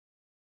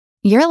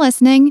You're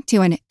listening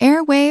to an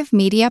Airwave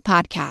Media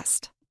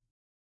Podcast.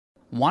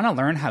 Want to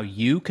learn how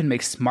you can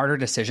make smarter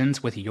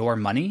decisions with your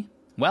money?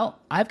 Well,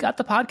 I've got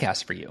the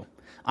podcast for you.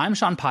 I'm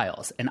Sean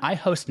Piles, and I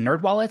host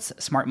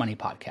NerdWallet's Smart Money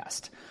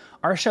Podcast.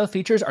 Our show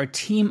features our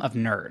team of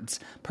nerds,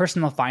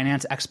 personal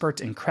finance experts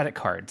in credit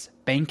cards,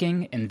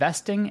 banking,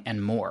 investing,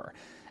 and more.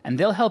 And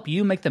they'll help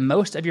you make the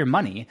most of your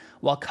money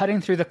while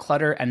cutting through the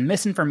clutter and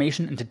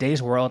misinformation in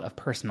today's world of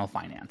personal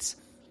finance.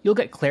 You'll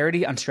get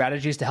clarity on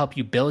strategies to help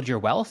you build your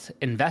wealth,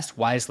 invest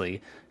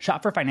wisely,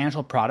 shop for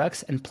financial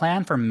products, and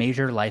plan for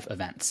major life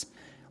events.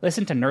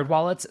 Listen to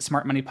NerdWallet's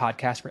Smart Money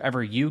Podcast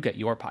wherever you get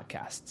your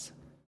podcasts.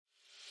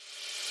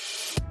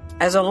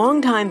 As a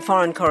longtime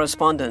foreign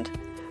correspondent,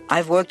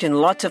 I've worked in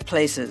lots of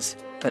places,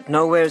 but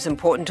nowhere as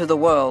important to the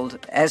world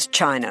as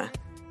China.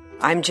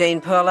 I'm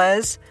Jane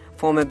Perlez,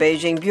 former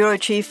Beijing bureau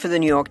chief for the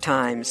New York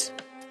Times.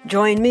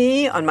 Join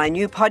me on my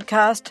new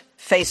podcast,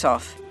 Face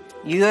Off,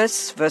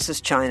 U.S.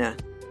 versus China,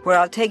 where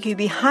I'll take you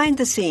behind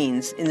the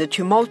scenes in the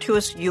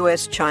tumultuous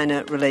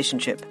U.S.-China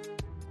relationship.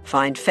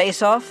 Find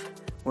Face Off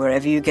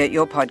wherever you get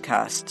your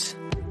podcasts.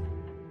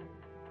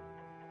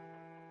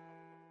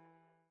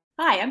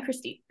 Hi, I'm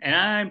Christy. And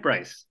I'm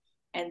Bryce.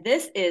 And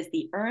this is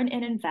the Earn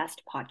and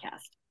Invest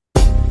podcast.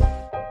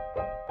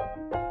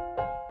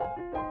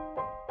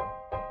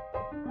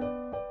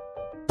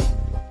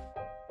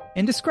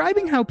 In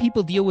describing how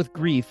people deal with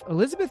grief,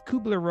 Elizabeth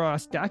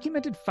Kubler-Ross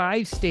documented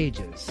 5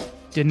 stages: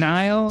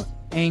 denial,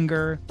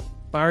 anger,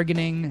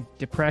 bargaining,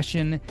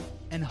 depression,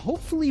 and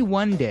hopefully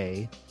one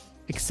day,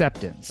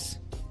 acceptance.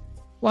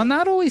 While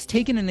not always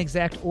taken in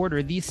exact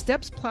order, these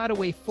steps plot a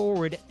way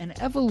forward, an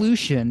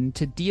evolution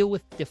to deal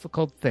with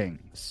difficult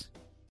things.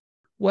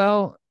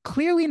 Well,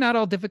 clearly not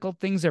all difficult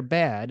things are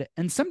bad,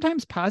 and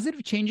sometimes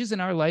positive changes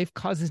in our life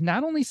causes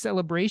not only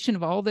celebration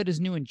of all that is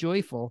new and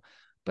joyful,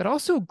 but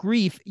also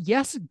grief,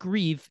 yes,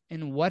 grief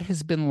in what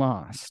has been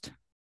lost.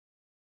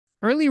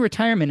 Early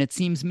retirement, it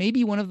seems, may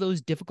be one of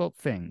those difficult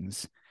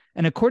things.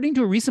 And according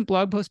to a recent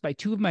blog post by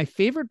 2 of my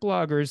favorite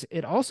bloggers,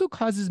 it also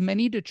causes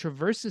many to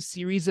traverse a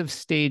series of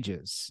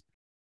stages.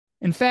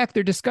 In fact,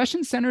 their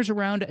discussion centers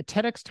around a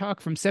TEDx talk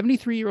from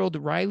 73-year-old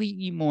Riley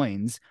E.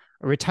 Moynes,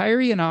 a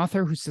retiree and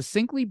author who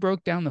succinctly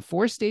broke down the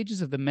 4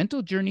 stages of the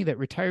mental journey that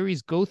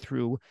retirees go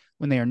through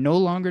when they are no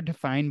longer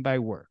defined by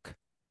work.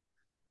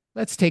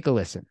 Let's take a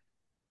listen.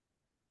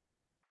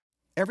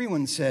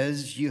 Everyone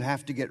says you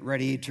have to get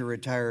ready to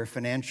retire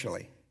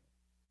financially.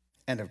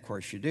 And of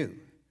course you do.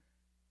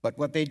 But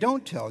what they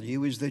don't tell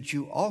you is that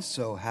you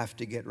also have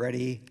to get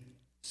ready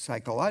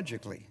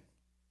psychologically.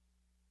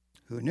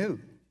 Who knew?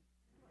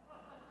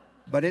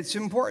 But it's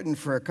important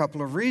for a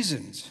couple of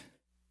reasons.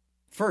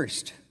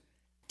 First,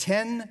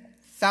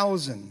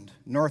 10,000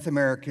 North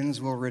Americans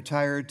will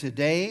retire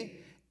today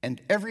and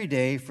every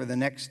day for the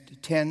next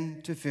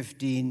 10 to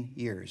 15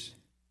 years.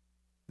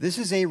 This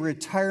is a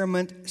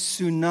retirement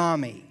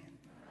tsunami.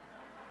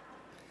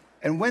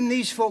 And when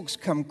these folks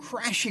come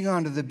crashing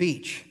onto the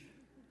beach,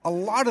 a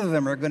lot of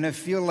them are going to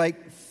feel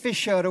like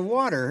fish out of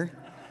water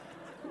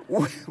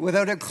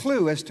without a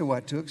clue as to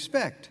what to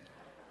expect.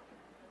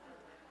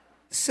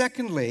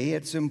 Secondly,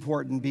 it's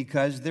important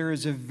because there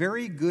is a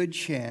very good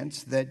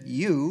chance that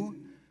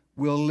you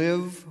will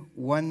live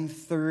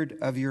 1/3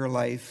 of your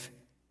life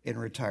in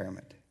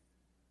retirement.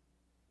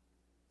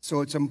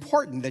 So it's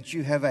important that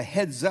you have a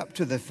heads up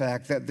to the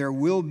fact that there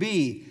will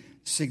be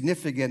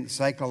significant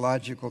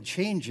psychological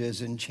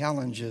changes and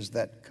challenges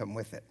that come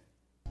with it.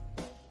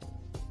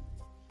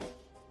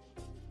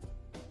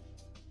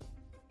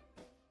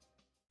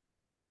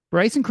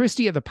 Bryce and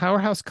Christy are the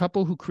powerhouse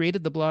couple who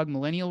created the blog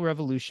Millennial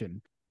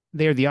Revolution.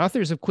 They are the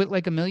authors of Quit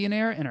Like a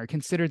Millionaire and are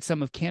considered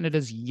some of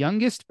Canada's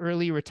youngest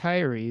early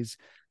retirees.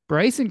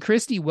 Bryce and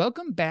Christy,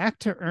 welcome back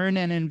to Earn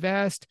and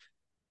Invest.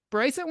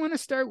 Bryce, I want to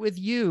start with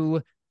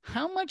you.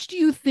 How much do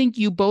you think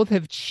you both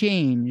have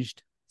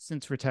changed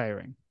since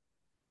retiring?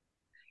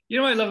 You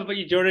know what I love about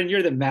you, Jordan?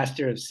 You're the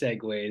master of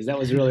segues. That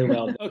was really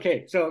well.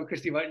 Okay, so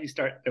Christy, why don't you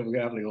start? We're going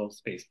to have a little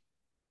space.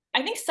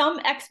 I think some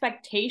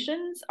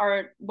expectations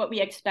are what we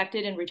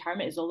expected in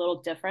retirement is a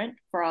little different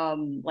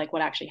from like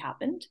what actually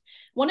happened.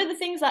 One of the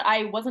things that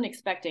I wasn't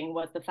expecting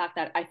was the fact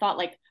that I thought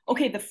like,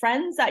 okay, the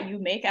friends that you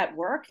make at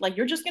work, like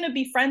you're just going to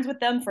be friends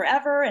with them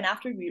forever. And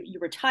after you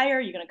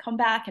retire, you're going to come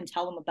back and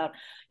tell them about,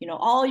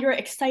 all your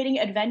exciting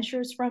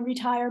adventures from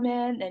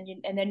retirement.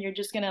 And then you're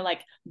just going to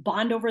like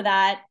bond over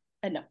that.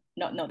 And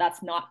no,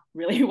 that's not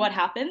really what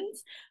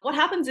happens. What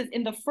happens is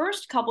in the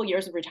first couple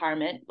years of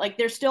retirement, like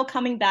they're still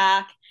coming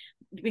back.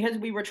 Because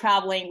we were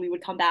traveling, we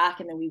would come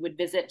back and then we would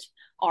visit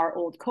our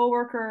old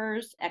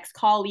coworkers,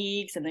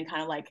 ex-colleagues, and then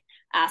kind of like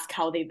ask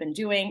how they've been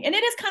doing. And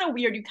it is kind of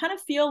weird. You kind of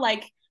feel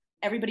like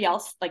everybody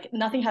else, like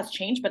nothing has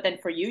changed, but then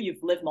for you,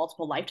 you've lived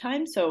multiple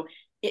lifetimes. So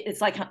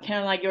it's like kind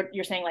of like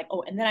you're saying like,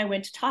 oh, and then I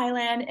went to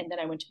Thailand, and then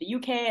I went to the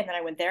UK, and then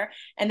I went there.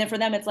 And then for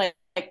them, it's like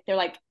they're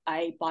like,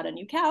 I bought a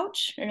new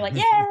couch. And you're like,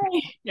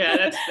 yay.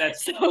 Yeah,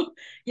 that's so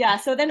yeah.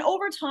 So then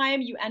over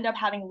time, you end up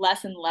having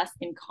less and less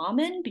in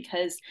common,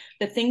 because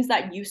the things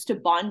that used to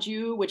bond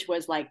you, which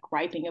was like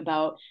griping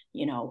about,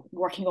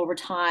 working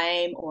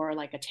overtime, or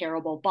like a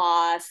terrible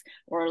boss,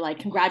 or like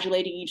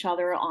congratulating each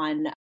other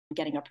on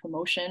getting a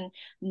promotion,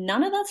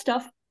 none of that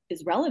stuff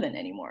is relevant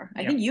anymore.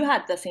 I think you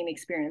had the same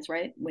experience,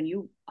 right? When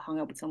you hung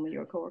out with some of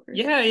your coworkers.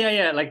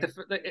 Yeah. Like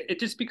it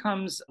just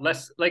becomes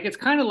less, like, it's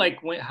kind of like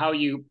how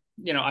you,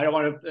 I don't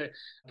want to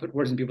put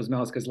words in people's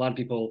mouths, because a lot of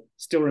people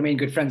still remain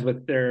good friends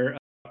with their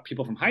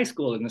people from high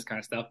school and this kind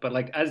of stuff. But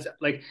like,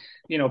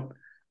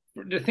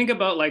 to think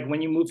about like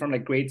when you move from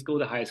like grade school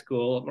to high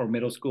school, or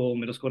middle school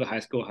to high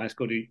school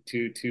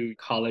to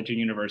college and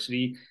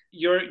university,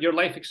 your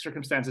life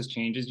circumstances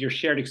changes, your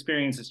shared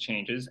experiences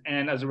changes,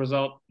 and as a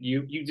result,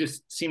 you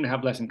just seem to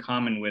have less in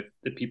common with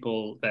the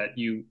people that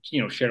you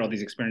shared all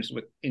these experiences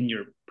with in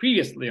your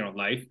previous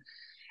life.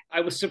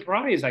 I was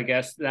surprised, I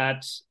guess,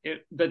 that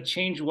the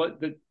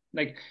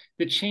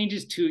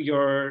changes to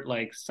your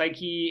like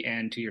psyche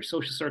and to your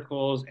social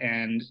circles,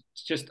 and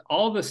just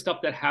all the stuff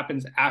that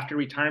happens after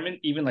retirement,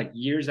 even like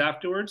years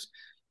afterwards,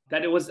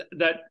 that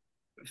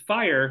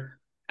FIRE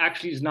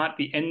actually is not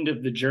the end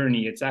of the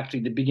journey. It's actually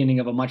the beginning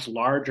of a much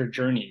larger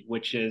journey,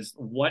 which is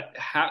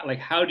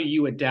how do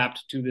you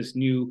adapt to this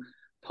new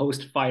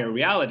post-FIRE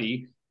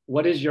reality?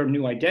 What is your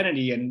new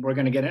identity? And we're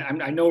going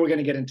to I know we're going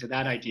to get into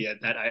that idea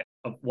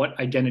of what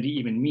identity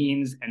even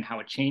means and how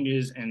it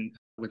changes, and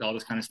with all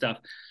this kind of stuff.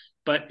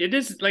 But it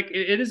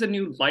is a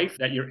new life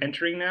that you're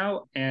entering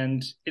now,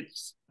 and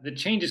the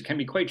changes can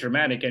be quite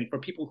dramatic. And for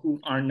people who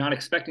are not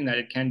expecting that,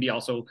 it can be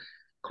also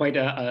quite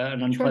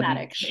an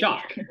unpleasant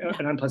shock,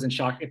 an unpleasant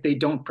shock if they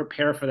don't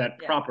prepare for that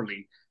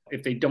properly.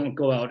 If they don't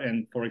go out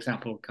and, for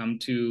example, come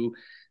to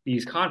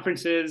these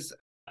conferences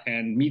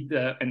and meet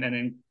and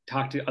then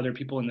talk to other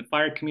people in the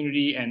FIRE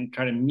community and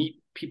try to meet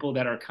people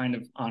that are kind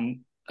of on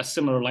a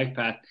similar life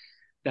path,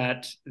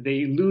 that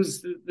they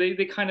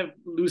kind of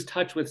lose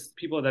touch with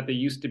people that they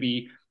used to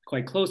be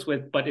quite close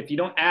with. But if you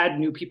don't add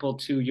new people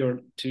to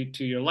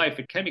your life,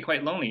 it can be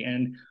quite lonely.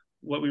 And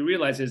what we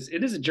realize is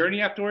it is a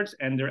journey afterwards,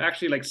 and there are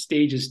actually like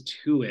stages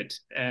to it.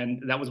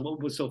 And that was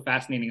what was so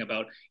fascinating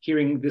about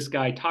hearing this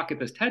guy talk at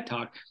this TED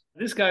Talk.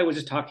 This guy was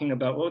just talking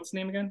about, what's his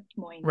name again?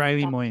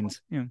 Riley Moynes.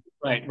 Yeah.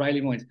 Right,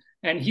 Riley Moynes.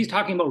 And he's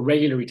talking about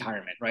regular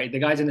retirement, right? The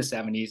guy's in his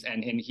 70s,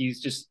 and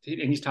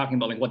he's talking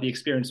about like what the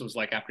experience was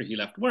like after he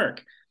left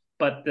work.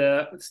 But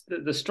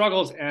the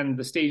struggles and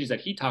the stages that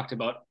he talked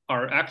about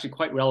are actually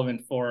quite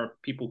relevant for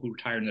people who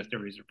retire in their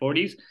 30s or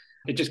 40s.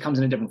 It just comes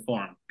in a different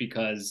form,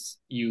 because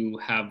you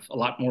have a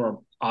lot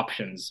more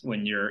options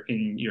when you're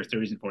in your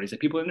 30s and 40s that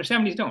people in their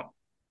 70s don't.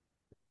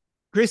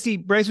 Christy,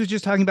 Bryce was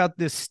just talking about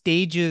the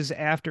stages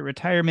after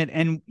retirement,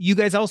 and you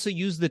guys also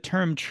use the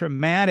term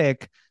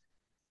traumatic.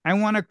 I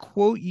want to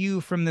quote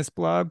you from this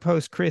blog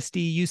post,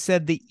 Christy. You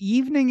said, "The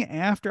evening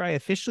after I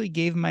officially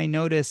gave my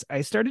notice,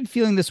 I started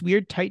feeling this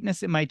weird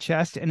tightness in my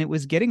chest, and it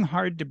was getting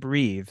hard to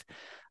breathe.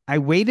 I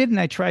waited and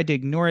I tried to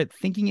ignore it,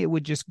 thinking it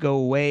would just go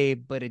away,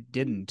 but it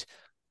didn't."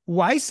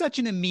 Why such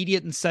an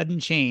immediate and sudden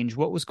change?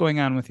 What was going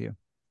on with you?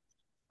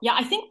 Yeah,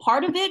 I think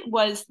part of it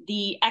was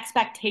the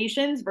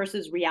expectations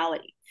versus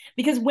reality.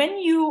 Because when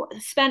you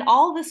spend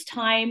all this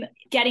time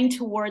getting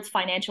towards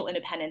financial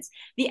independence,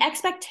 the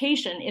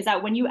expectation is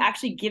that when you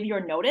actually give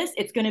your notice,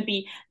 it's going to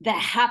be the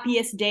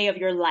happiest day of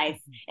your life.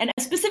 And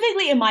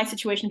specifically in my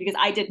situation, because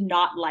I did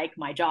not like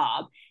my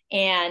job.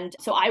 And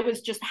so I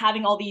was just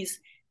having all these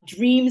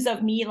dreams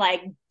of me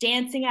like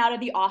dancing out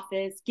of the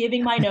office,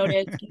 giving my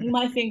notice, giving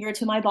my finger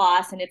to my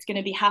boss, and it's going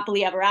to be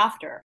happily ever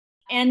after.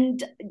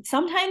 And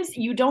sometimes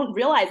you don't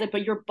realize it,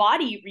 but your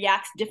body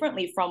reacts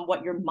differently from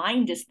what your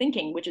mind is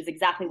thinking, which is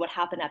exactly what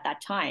happened at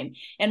that time.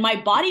 And my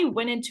body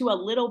went into a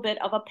little bit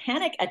of a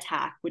panic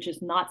attack, which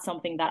is not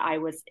something that I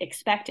was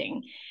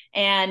expecting.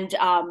 And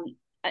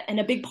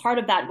a big part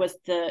of that was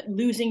the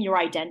losing your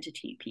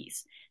identity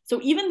piece. So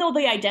even though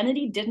the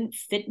identity didn't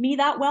fit me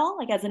that well,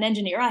 like as an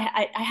engineer,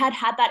 I had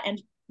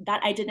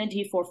that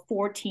identity for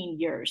 14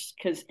 years,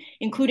 because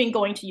including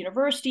going to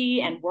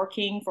university and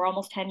working for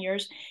almost 10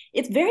 years,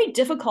 it's very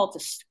difficult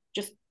to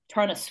just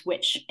turn a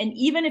switch. And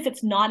even if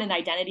it's not an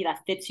identity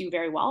that fits you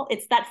very well,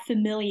 it's that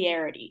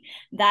familiarity,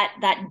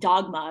 that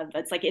dogma.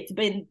 It's like it's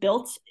been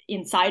built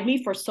inside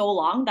me for so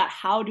long that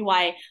how do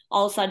I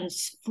all of a sudden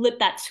flip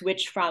that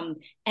switch from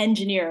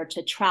engineer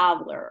to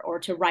traveler or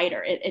to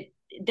writer?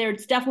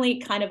 There's definitely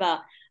kind of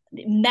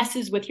it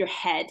messes with your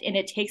head, and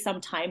it takes some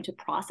time to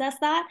process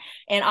that.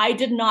 And I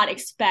did not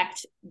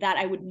expect that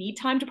I would need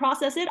time to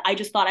process it. I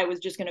just thought I was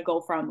just going to go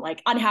from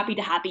like unhappy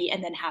to happy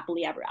and then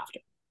happily ever after.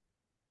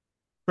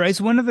 Bryce,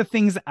 one of the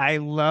things I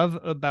love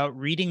about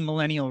reading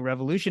Millennial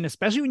Revolution,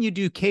 especially when you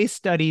do case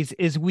studies,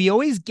 is we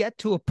always get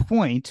to a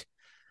point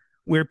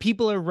where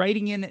people are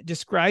writing in,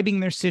 describing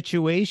their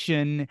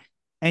situation,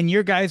 and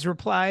your guys'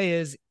 reply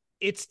is,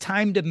 "It's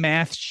time to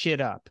math shit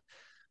up."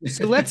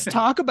 So let's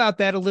talk about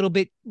that a little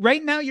bit.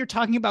 Right now, you're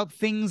talking about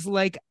things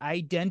like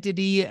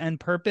identity and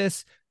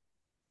purpose.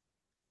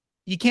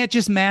 You can't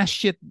just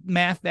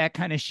math that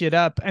kind of shit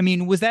up. I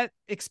mean, was that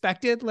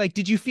expected? Like,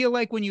 did you feel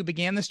like when you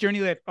began this journey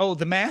that, oh,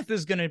 the math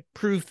is going to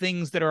prove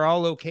things that are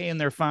all okay and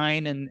they're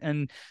fine,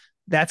 and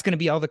that's going to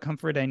be all the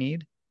comfort I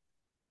need?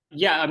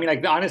 Yeah, I mean,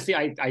 like honestly,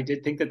 I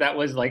did think that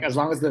was like, as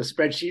long as the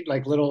spreadsheet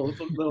like little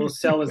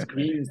cell is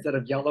green instead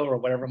of yellow or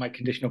whatever my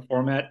conditional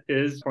formula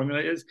is,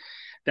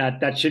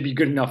 that should be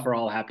good enough for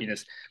all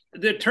happiness.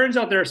 It turns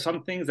out there are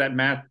some things that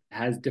math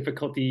has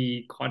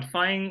difficulty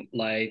quantifying,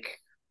 like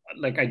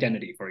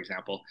identity, for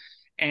example,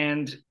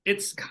 and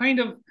it's kind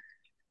of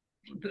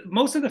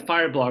most of the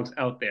FIRE blogs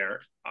out there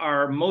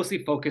are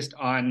mostly focused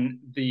on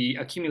the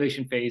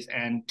accumulation phase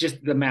and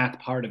just the math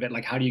part of it,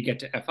 like how do you get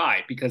to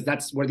FI, because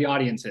that's where the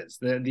audience is.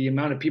 The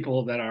amount of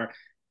people that are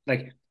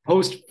like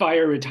post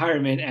FIRE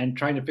retirement and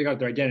trying to figure out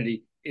their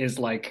identity is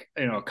like,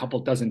 a couple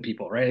dozen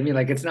people, right? I mean,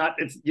 like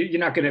you're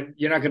not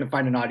gonna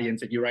find an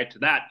audience if you write to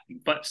that.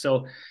 But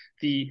so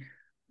the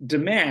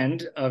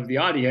demand of the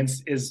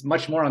audience is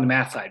much more on the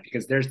math side,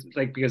 because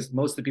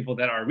most of the people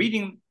that are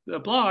reading the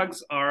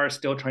blogs are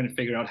still trying to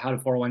figure out how do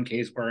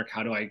 401ks work,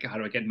 how do I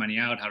get money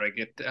out, how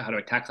do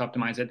I tax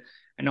optimize it,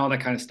 and all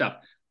that kind of stuff,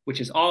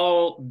 which is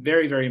all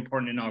very, very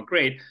important and all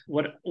great.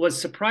 What was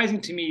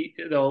surprising to me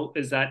though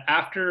is that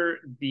after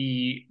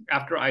we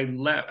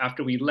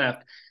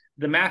left,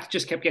 the math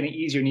just kept getting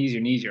easier and easier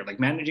and easier, like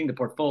managing the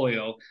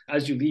portfolio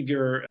as you leave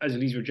your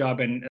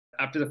job. And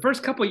after the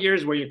first couple of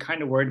years where you're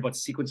kind of worried about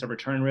sequence of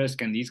return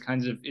risk and these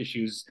kinds of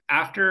issues,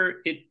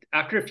 after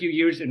a few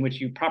years in which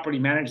you properly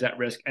manage that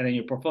risk and then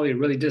your portfolio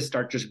really does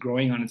start just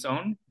growing on its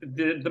own,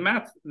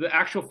 the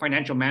actual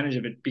financial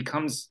management of it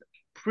becomes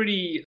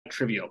pretty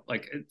trivial.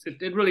 Like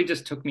it really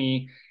just takes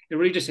me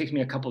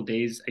a couple of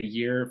days a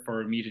year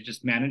for me to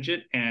just manage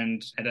it.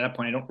 And at that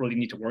point, I don't really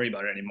need to worry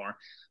about it anymore,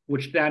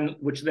 which then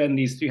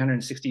these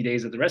 360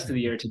 days of the rest of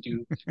the year to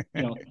do,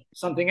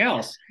 something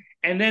else.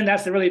 And then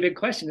that's the really big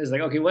question is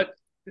like, okay,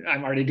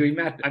 I'm already doing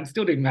math. I'm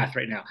still doing math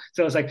right now.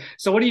 So it's like,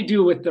 so what do you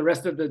do with the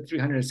rest of the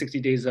 360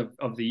 days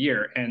of the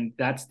year? And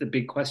that's the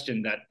big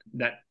question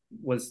that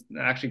was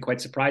actually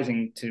quite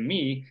surprising to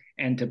me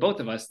and to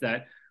both of us,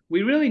 that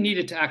we really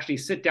needed to actually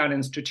sit down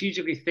and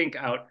strategically think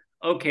out,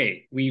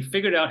 okay, we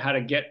figured out how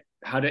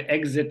to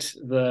exit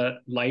the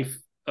life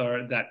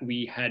that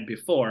we had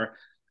before,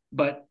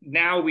 but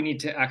now we need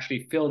to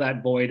actually fill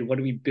that void. What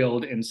do we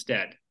build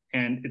instead?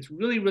 And it's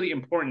really, really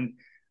important,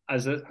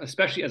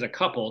 especially as a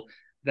couple,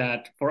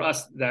 that for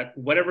us, that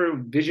whatever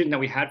vision that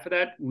we had for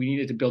that, we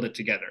needed to build it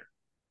together,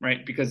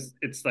 right? Because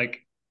it's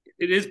like,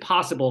 it is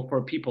possible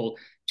for people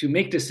to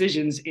make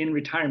decisions in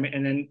retirement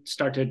and then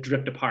start to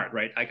drift apart,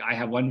 right? Like I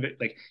have one,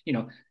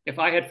 if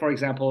I had, for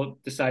example,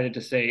 decided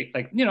to say,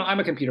 like, I'm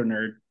a computer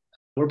nerd.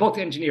 We're both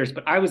engineers,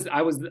 but I was the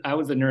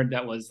nerd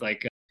that was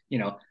like,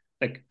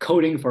 like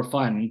coding for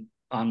fun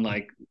on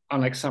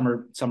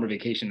summer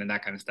vacation and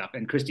that kind of stuff.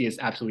 And Christy is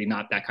absolutely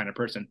not that kind of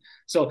person.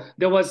 So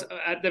there was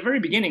at the very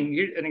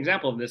beginning, an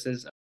example of this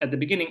is at the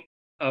beginning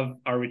of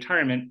our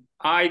retirement,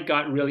 I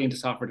got really into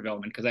software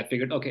development because I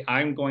figured, okay,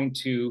 I'm going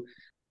to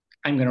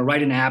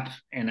write an app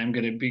and I'm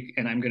going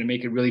to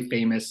make it really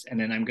famous. And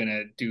then I'm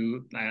going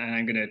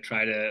to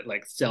try to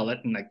like sell it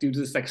and like do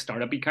this like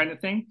startup-y kind of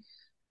thing.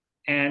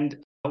 And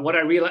what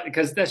I realized,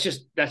 because that's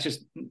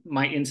just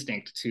my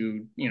instinct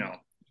to,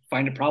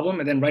 find a problem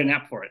and then write an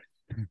app for it.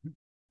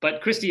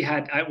 But Christy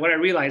what I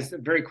realized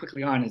very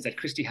quickly on is that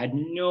Christy had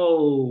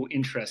no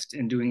interest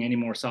in doing any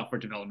more software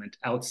development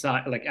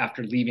outside, like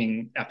after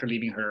leaving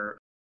her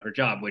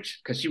job,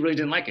 because she really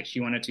didn't like it.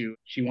 She wanted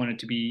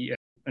to be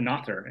an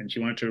author and she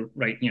wanted to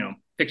write,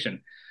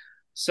 fiction.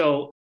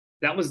 So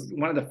that was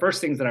one of the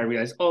first things that I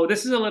realized, oh,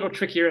 this is a little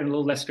trickier and a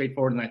little less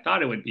straightforward than I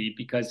thought it would be,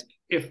 because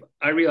if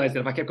I realized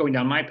that if I kept going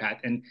down my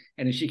path and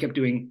if she kept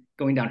going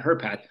down her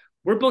path,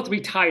 we're both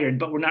retired,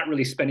 but we're not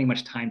really spending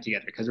much time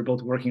together because we're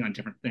both working on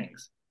different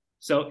things.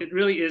 So it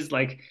really is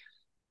like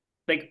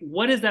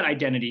what is that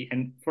identity?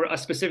 And for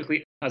us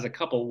specifically as a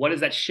couple, what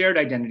is that shared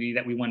identity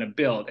that we want to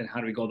build and how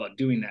do we go about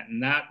doing that?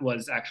 And that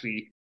was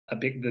actually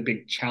the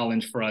big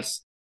challenge for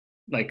us,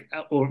 like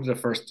over the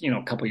first,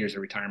 couple years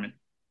of retirement.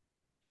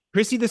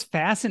 Christy, this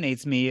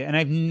fascinates me, and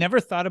I've never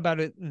thought about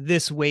it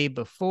this way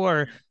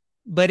before.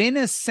 But in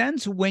a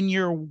sense, when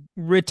you're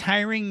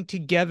retiring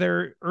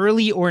together,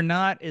 early or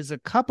not, as a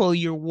couple,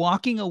 you're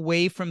walking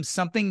away from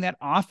something that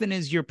often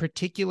is your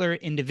particular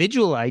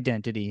individual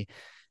identity,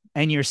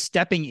 and you're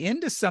stepping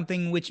into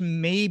something which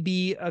may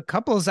be a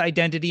couple's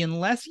identity,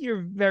 unless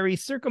you're very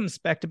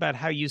circumspect about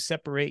how you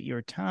separate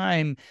your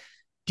time.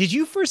 Did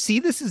you foresee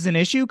this as an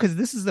issue? Because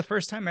this is the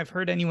first time I've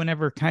heard anyone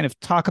ever kind of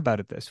talk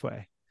about it this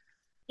way.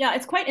 Yeah,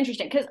 it's quite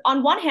interesting because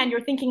on one hand, you're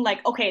thinking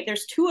like, okay,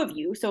 there's two of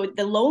you. So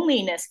the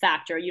loneliness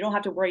factor, you don't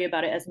have to worry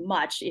about it as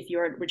much if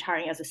you're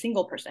retiring as a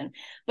single person.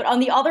 But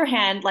on the other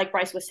hand, like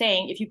Bryce was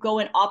saying, if you go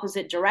in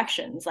opposite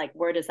directions, like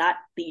where does that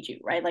lead you,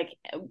 right? Like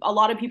a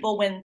lot of people,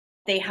 when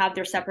they have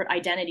their separate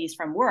identities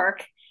from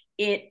work,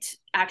 it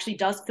actually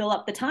does fill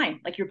up the time.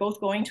 Like you're both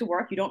going to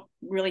work. You don't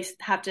really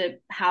have to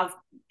have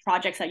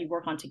projects that you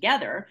work on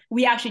together.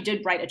 We actually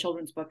did write a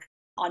children's book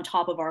on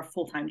top of our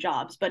full-time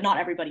jobs, but not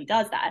everybody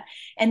does that.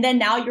 And then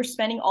now you're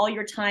spending all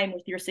your time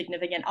with your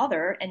significant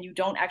other, and you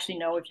don't actually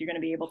know if you're going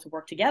to be able to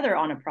work together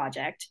on a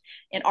project.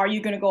 And are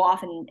you going to go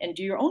off and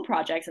do your own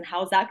projects? And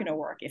how is that going to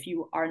work if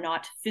you are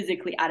not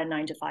physically at a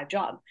 9-to-5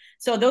 job?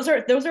 So those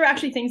are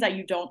actually things that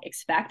you don't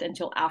expect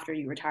until after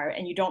you retire,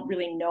 and you don't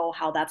really know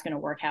how that's going to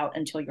work out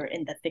until you're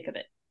in the thick of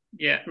it.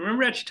 Yeah.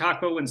 Remember at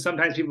Chautauqua when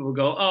sometimes people will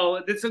go, oh,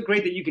 it's so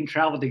great that you can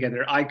travel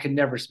together. I could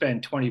never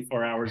spend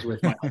 24 hours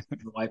with my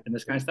husband and wife and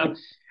this kind of stuff.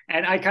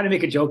 And I kind of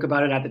make a joke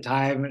about it at the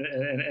time.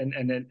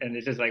 And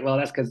it's just like, well,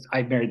 that's because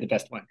I married the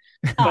best one.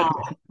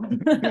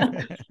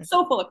 But,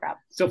 so full of crap.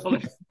 So full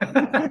of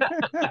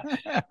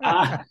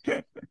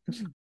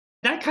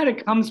that kind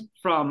of comes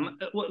from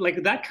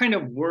like that kind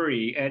of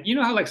worry. And you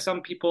know how like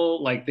some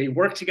people, like they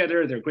work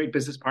together, they're great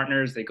business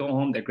partners, they go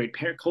home, they're great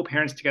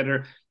co-parents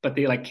together, but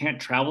they like can't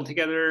travel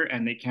together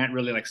and they can't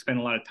really like spend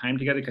a lot of time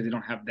together because they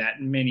don't have that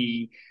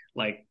many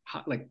like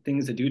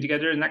things to do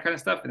together and that kind of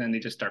stuff. And then they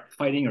just start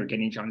fighting or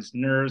getting each other's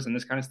nerves and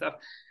this kind of stuff.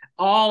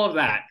 All of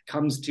that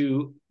comes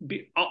to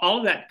the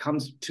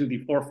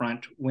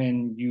forefront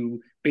when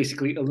you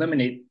basically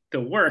eliminate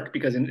the work,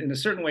 because in a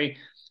certain way,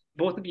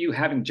 both of you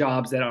having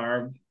jobs that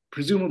are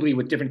presumably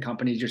with different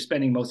companies, you're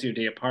spending most of your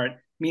day apart,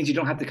 means you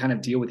don't have to kind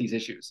of deal with these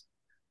issues.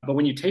 But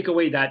when you take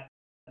away that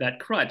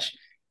crutch,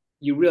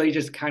 you really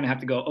just kind of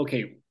have to go,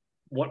 okay,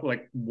 what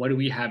do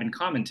we have in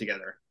common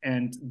together?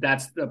 And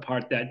that's the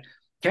part that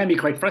can be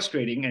quite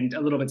frustrating and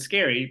a little bit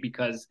scary,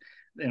 because,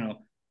 you know,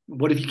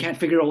 what if you can't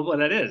figure out what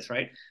that is,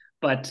 right?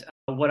 But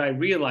what I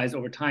realized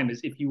over time is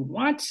if you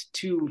want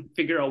to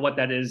figure out what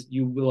that is,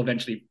 you will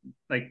eventually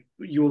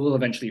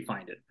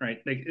find it, right?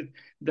 Like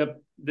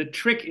the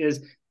trick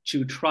is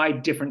to try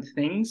different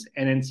things,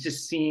 and it's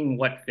just seeing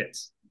what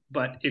fits.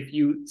 But if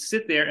you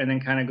sit there and then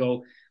kind of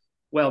go,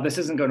 well, this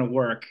isn't going to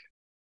work,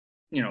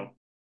 you know,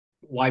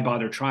 why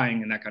bother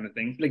trying and that kind of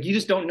thing? Like you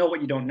just don't know what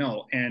you don't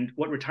know. And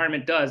what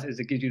retirement does is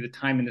it gives you the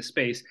time and the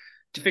space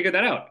to figure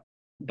that out.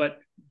 But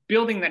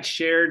building that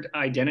shared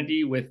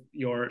identity with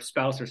your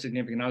spouse or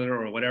significant other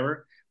or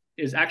whatever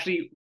is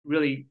actually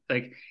really,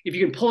 like, if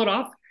you can pull it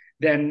off,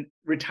 then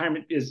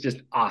retirement is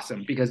just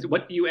awesome, because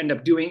what you end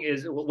up doing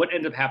is what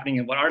ends up happening,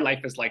 and what our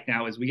life is like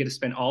now is we get to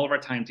spend all of our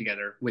time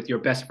together with your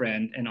best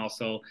friend. And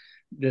also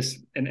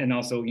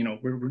also, you know,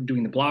 we're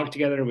doing the blog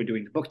together, we're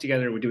doing the book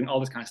together, we're doing all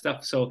this kind of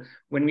stuff. So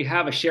when we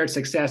have a shared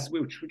success,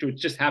 which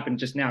just happened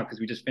just now, because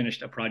we just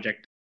finished a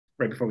project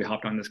right before we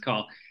hopped on this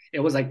call, it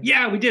was like,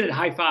 yeah, we did it,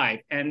 high five.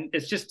 And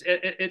it's just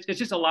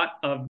a lot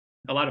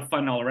of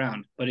fun all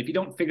around. But if you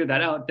don't figure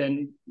that out,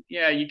 then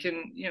yeah, you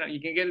can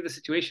get into the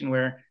situation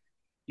where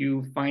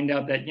you find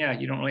out that, yeah,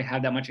 you don't really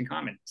have that much in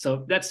common.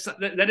 So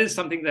that is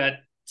something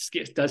that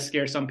does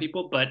scare some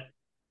people. But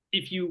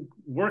if you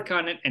work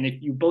on it, and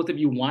if you both of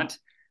you want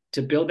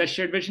to build that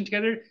shared vision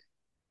together,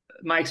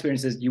 my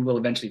experience is you will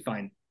eventually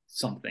find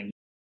something.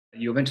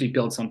 You eventually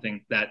build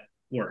something that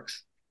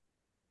works.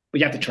 But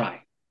you have to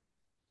try.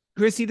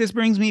 Chrissy, this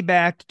brings me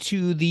back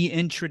to the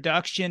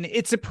introduction.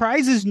 It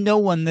surprises no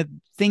one that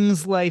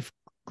things like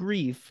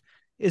grief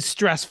is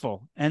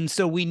stressful. And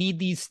so we need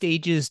these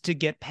stages to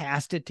get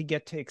past it, to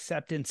get to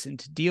acceptance and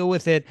to deal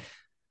with it.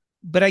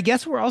 But I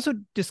guess we're also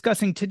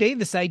discussing today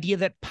this idea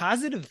that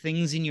positive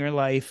things in your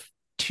life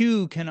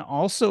too can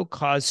also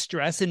cause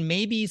stress. And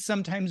maybe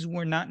sometimes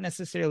we're not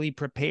necessarily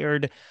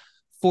prepared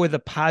for the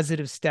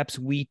positive steps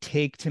we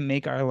take to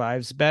make our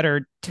lives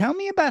better. Tell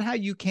me about how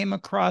you came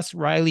across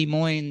Riley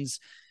Moynes,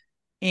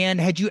 and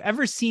had you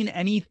ever seen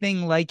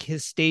anything like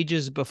his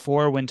stages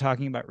before when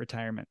talking about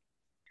retirement?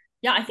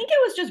 Yeah, I think it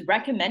was just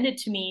recommended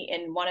to me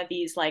in one of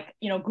these, like,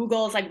 you know,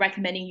 Google's like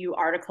recommending you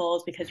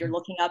articles because you're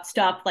looking up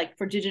stuff like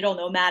for digital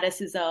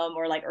nomadicism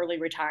or like early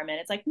retirement.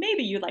 It's like,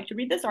 maybe you'd like to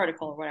read this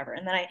article or whatever.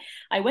 And then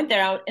I went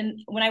there out, and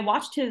when I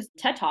watched his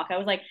TED Talk, I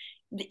was like,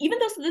 even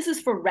though this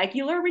is for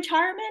regular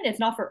retirement, it's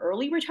not for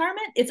early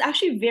retirement, it's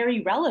actually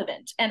very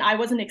relevant. And I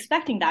wasn't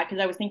expecting that,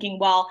 because I was thinking,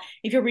 well,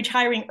 if you're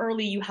retiring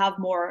early, you have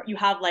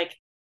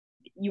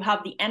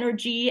the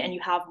energy and you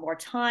have more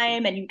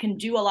time, and you can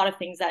do a lot of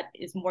things that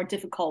is more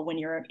difficult when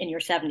you're in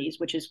your 70s,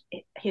 which is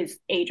his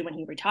age when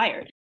he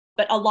retired.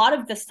 But a lot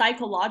of the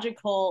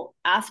psychological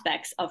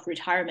aspects of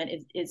retirement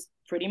is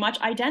pretty much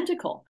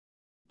identical.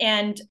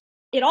 And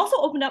it also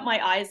opened up my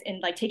eyes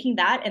in like taking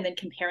that and then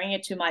comparing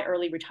it to my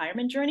early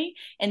retirement journey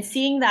and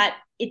seeing that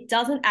it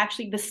doesn't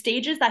actually, the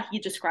stages that he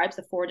describes,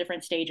 the 4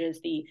 different stages,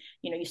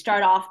 you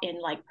start off in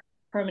like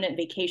permanent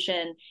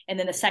vacation, and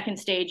then the second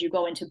stage you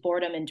go into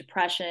boredom and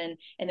depression,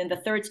 and then the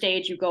third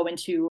stage you go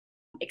into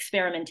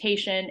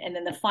experimentation, and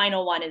then the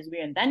final one is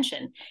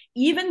reinvention.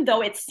 Even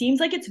though it seems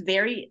like it's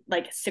very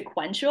like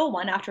sequential,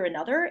 one after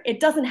another, it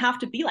doesn't have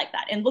to be like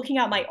that. And looking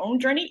at my own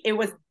journey, it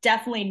was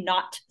definitely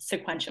not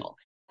sequential,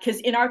 because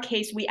in our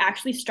case, we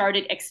actually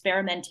started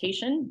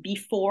experimentation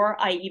before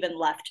I even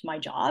left my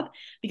job,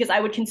 because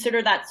I would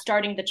consider that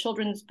starting the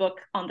children's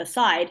book on the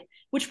side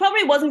which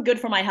probably wasn't good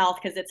for my health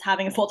because it's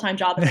having a full-time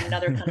job and then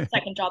another kind of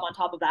second job on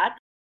top of that.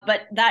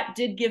 But that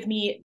did give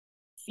me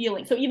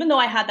feeling. So even though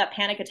I had that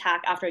panic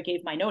attack after I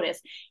gave my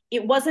notice,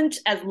 it wasn't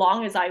as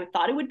long as I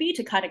thought it would be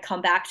to kind of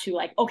come back to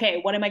like, okay,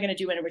 what am I going to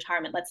do in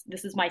retirement?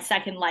 This is my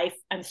second life.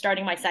 I'm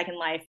starting my second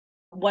life.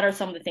 What are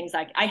some of the things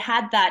I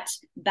had that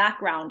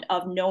background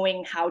of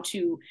knowing how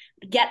to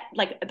get,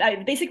 like,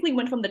 I basically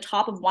went from the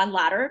top of one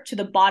ladder to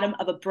the bottom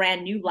of a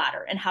brand new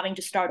ladder and having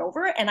to start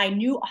over. And I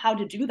knew how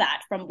to do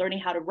that from learning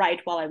how to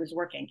write while I was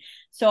working.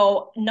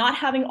 So not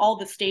having all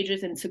the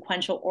stages in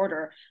sequential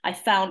order, I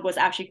found was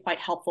actually quite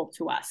helpful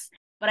to us.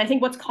 But I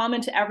think what's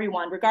common to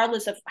everyone,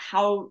 regardless of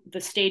how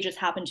the stages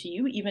happen to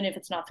you, even if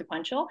it's not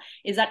sequential,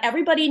 is that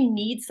everybody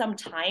needs some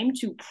time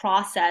to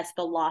process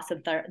the loss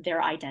of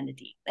their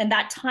identity. And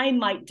that time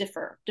might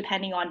differ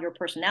depending on your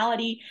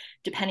personality,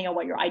 depending on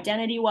what your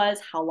identity was,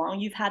 how long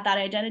you've had that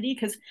identity,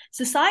 because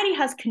society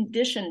has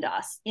conditioned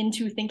us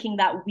into thinking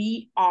that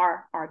we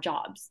are our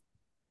jobs.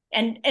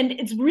 And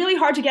it's really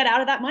hard to get out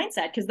of that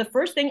mindset, because the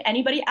first thing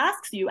anybody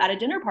asks you at a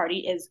dinner party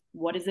is,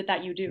 what is it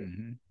that you do?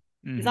 Mm-hmm.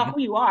 Mm-hmm. It's not who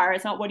you are.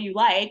 It's not what you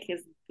like.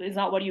 It's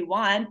not what you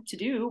want to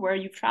do, where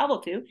you've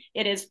traveled to.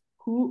 It is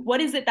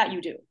what is it that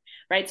you do,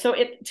 right? So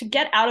to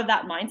get out of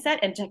that mindset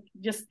and to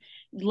just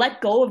let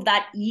go of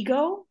that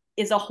ego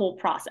is a whole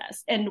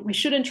process. And we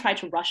shouldn't try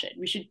to rush it.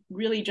 We should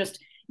really just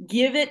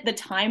give it the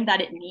time that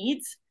it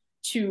needs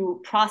to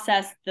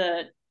process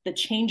the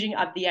changing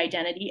of the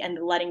identity and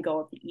the letting go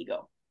of the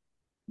ego.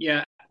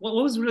 Yeah. What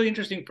was really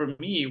interesting for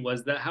me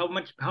was that how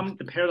much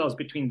the parallels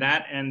between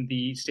that and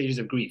the stages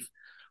of grief,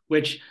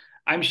 which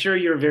I'm sure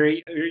you're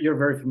very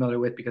familiar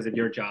with because of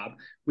your job.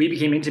 We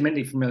became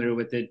intimately familiar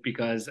with it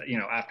because,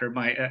 after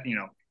my,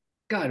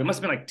 God, it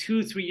must have been like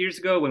 2-3 years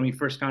ago when we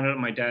first found out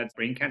my dad's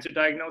brain cancer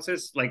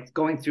diagnosis, like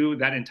going through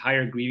that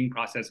entire grieving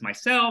process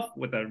myself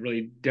with a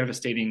really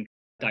devastating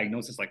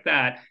diagnosis like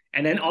that.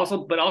 And then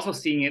also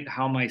seeing it,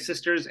 how my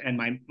sisters and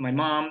my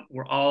mom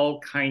were all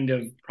kind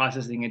of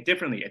processing it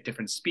differently at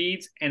different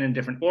speeds and in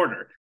different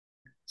order.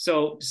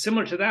 So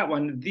similar to that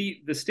one,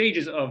 the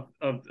stages of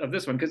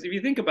this one, because if you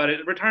think about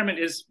it, retirement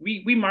is,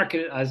 we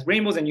market it as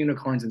rainbows and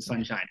unicorns and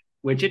sunshine,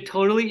 which it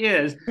totally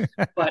is.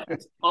 But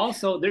it's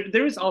also,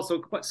 there is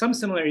also some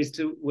similarities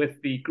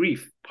with the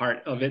grief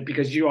part of it,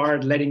 because you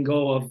are letting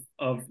go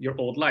of your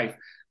old life.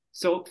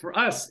 So for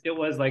us, it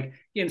was like,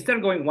 instead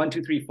of going 1,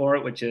 2, 3,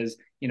 4, which is,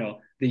 the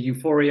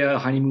euphoria,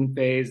 honeymoon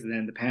phase,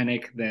 then the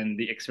panic, then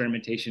the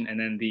experimentation, and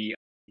then the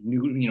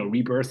new,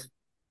 rebirth,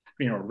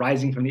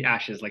 rising from the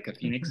ashes like a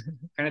phoenix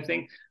kind of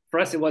thing. For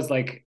us, it was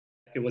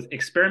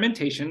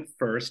experimentation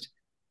first,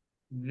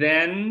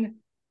 then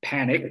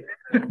panic,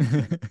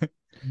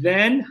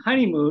 then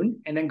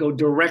honeymoon, and then go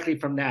directly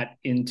from that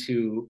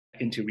into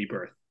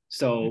rebirth.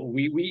 So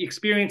we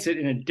experience it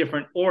in a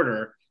different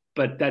order,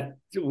 but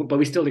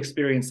we still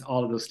experience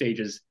all of those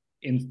stages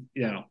in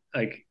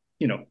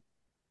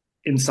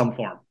some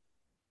form.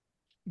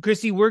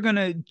 Christy, we're going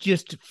to,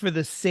 just for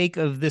the sake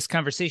of this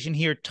conversation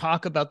here,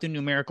 talk about the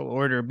numerical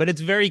order, but it's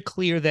very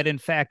clear that, in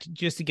fact,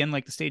 just again,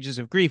 like the stages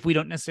of grief, we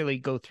don't necessarily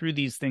go through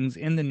these things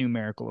in the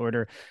numerical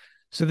order.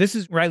 So this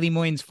is Riley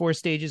Moyen's 4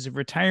 stages of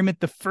retirement.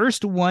 The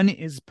first one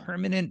is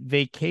permanent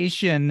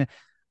vacation.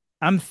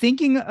 I'm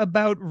thinking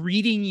about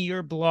reading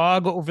your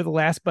blog over the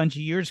last bunch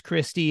of years,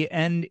 Christy,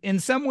 and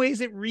in some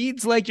ways it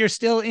reads like you're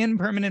still in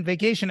permanent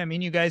vacation. I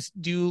mean, you guys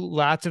do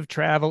lots of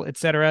travel,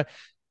 etc.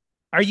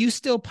 Are you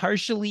still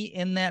partially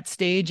in that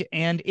stage?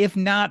 And if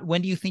not,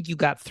 when do you think you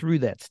got through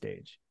that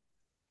stage?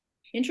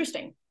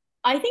 Interesting.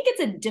 I think it's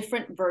a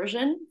different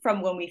version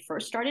from when we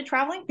first started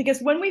traveling, because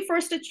when we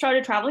first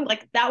started traveling,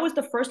 like that was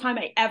the first time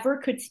I ever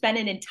could spend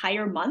an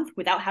entire month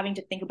without having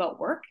to think about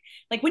work.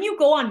 Like when you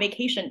go on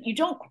vacation, you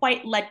don't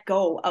quite let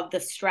go of the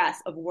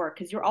stress of work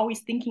because you're always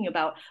thinking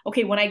about,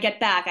 okay, when I get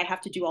back, I have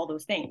to do all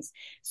those things.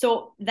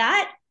 So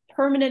that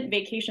permanent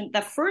vacation,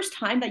 the first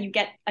time that you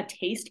get a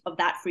taste of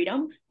that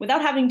freedom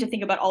without having to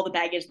think about all the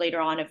baggage later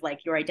on of like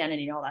your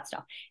identity and all that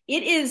stuff,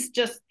 it is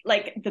just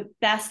like the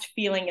best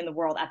feeling in the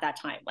world at that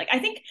time. Like I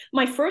think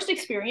my first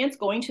experience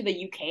going to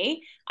the UK,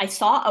 I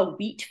saw a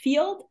wheat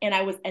field and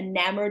I was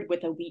enamored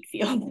with a wheat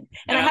field.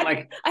 And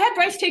I had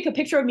Bryce take a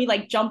picture of me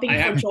like jumping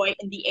for joy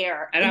in the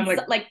air, and I'm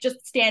like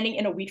just standing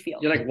in a wheat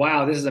field. You're like,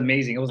 wow, this is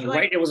amazing. It was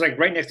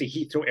right next to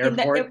Heathrow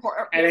Airport.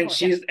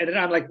 And then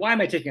I'm like, why am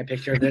I taking a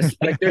picture of this?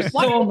 Like there's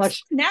so much.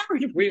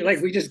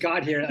 We just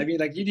got here. I mean,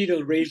 like you need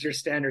to raise your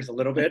standards a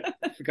little bit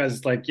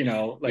because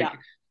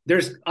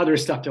there's other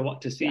stuff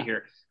to see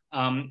here.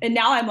 And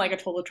now I'm like a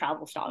total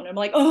travel star, and I'm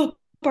like, oh,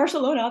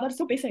 Barcelona, that's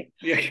so basic.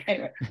 Yeah.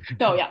 Anyway,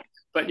 so yeah.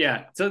 But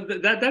yeah, so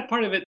that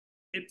part of it,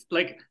 it's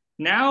like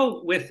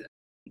now with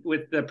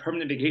the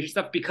permanent vacation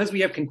stuff, because we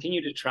have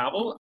continued to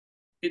travel,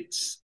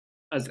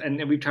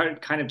 and we've tried to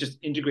kind of just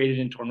integrate it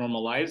into our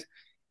normal lives.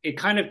 It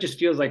kind of just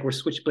feels like we're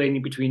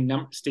switchblading between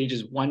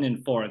stages 1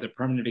 and 4, the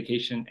permanent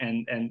vacation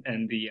and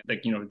the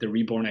the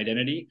reborn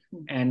identity,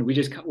 and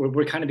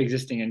we're kind of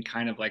existing in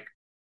kind of like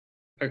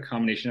a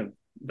combination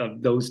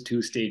of those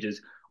 2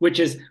 stages, which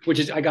is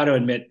I got to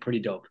admit pretty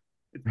dope.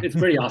 It's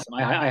pretty awesome.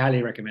 I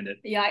highly recommend it.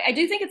 Yeah, I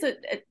do think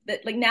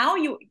like now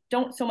you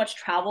don't so much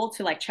travel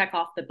to like check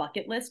off the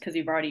bucket list because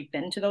you've already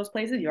been to those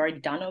places, you've already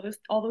done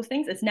all those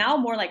things. It's now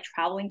more like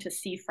traveling to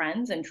see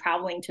friends and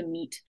traveling to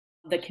meet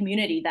the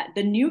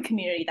new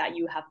community that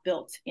you have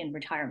built in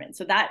retirement.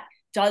 So that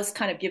does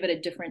kind of give it a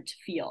different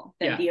feel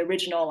than the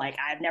original, like,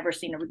 I've never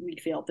seen a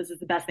read feel. This is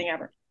the best thing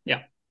ever.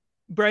 Yeah.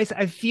 Bryce,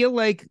 I feel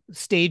like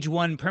stage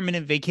one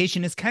permanent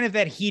vacation is kind of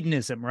that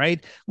hedonism,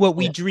 right? What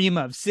we dream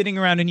of, sitting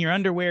around in your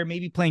underwear,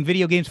 maybe playing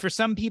video games. For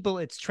some people,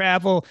 it's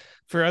travel.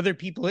 For other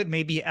people, it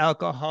may be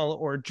alcohol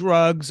or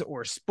drugs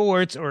or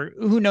sports or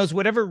who knows,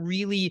 whatever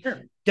really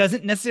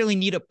doesn't necessarily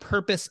need a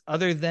purpose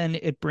other than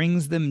it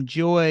brings them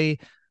joy.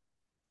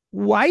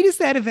 Why does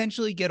that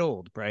eventually get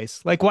old,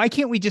 Bryce? Like, why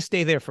can't we just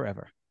stay there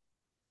forever?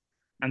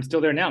 I'm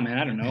still there now, man.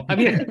 I don't know. I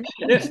mean,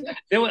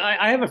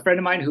 I have a friend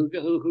of mine who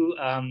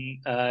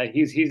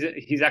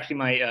he's actually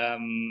my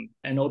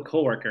an old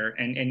coworker,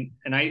 and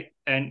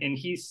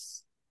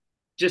he's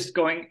just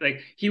going,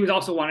 like, he was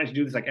also wanting to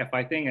do this like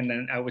FI thing, and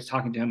then I was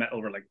talking to him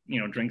over like, you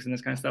know, drinks and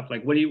this kind of stuff.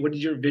 Like, what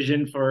is your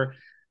vision for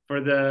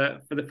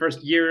the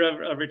first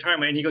year of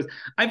retirement? And he goes,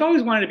 I've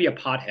always wanted to be a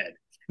pothead.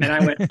 And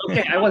I went,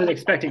 okay, I wasn't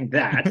expecting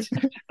that,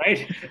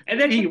 right? And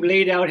then he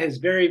laid out his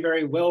very,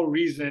 very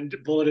well-reasoned,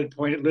 bulleted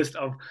point list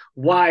of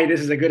why this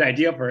is a good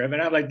idea for him.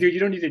 And I'm like, dude, you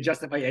don't need to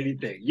justify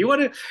anything. You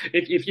want to,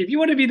 if you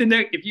want to be the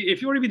next,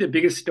 if you want to be the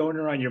biggest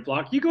stoner on your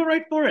block, you go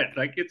right for it.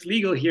 Like, it's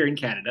legal here in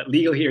Canada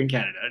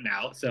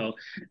now. So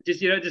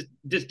just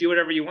do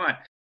whatever you want.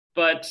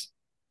 But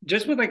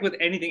just with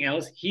anything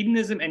else,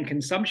 hedonism and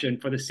consumption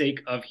for the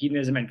sake of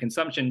hedonism and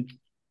consumption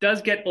does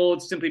get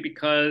old simply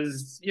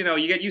because, you know,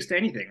 you get used to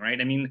anything,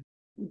 right? I mean,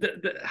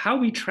 how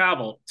we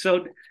travel.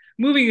 So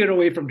moving it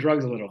away from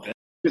drugs a little bit,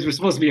 because we're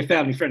supposed to be a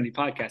family-friendly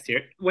podcast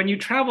here. When you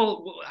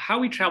travel, how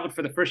we traveled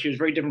for the first year is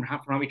very different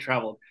from how we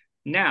traveled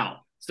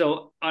now.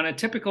 So on a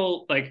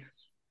typical,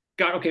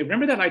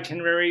 remember that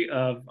itinerary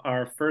of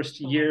our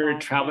first year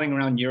traveling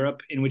around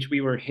Europe in which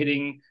we were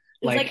hitting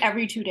like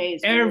every 2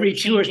 days. Every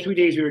 2 or 3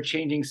 days we were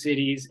changing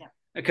cities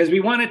because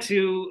we wanted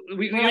to.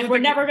 We're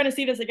never going to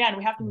see this again.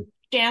 We have to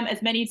jam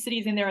as many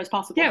cities in there as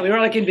possible. Yeah, we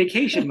were like in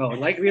vacation mode.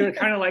 Like, we were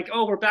kind of like,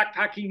 oh, we're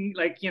backpacking.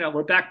 Like, you know,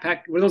 we're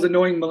those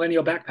annoying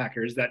millennial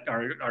backpackers that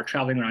are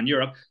traveling around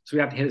Europe. So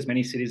we have to hit as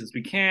many cities as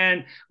we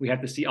can. We have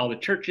to see all the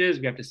churches.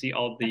 We have to see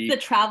all the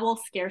travel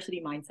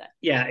scarcity mindset.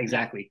 Yeah,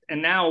 exactly.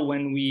 And now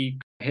when we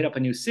hit up a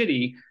new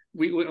city,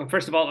 we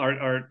first of all,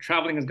 our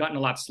traveling has gotten a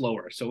lot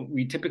slower. So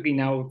we typically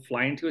now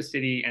fly into a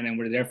city and then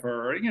we're there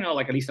for, you know,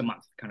 like at least a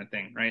month kind of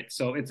thing, right?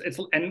 So it's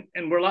and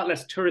we're a lot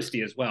less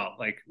touristy as well.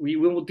 Like, we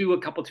will do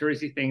a couple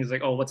touristy things,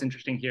 like, oh, what's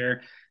interesting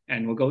here,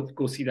 and we'll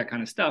go see that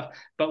kind of stuff.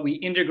 But we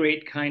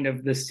integrate kind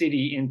of the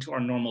city into our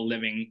normal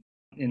living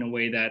in a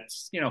way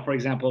that's, you know, for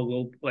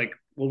example,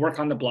 we'll work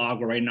on the blog,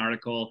 we'll write an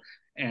article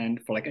and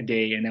for like a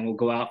day, and then we'll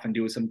go out and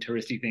do some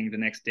touristy thing the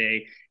next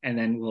day, and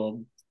then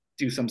we'll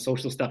do some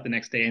social stuff the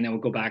next day, and then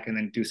we'll go back and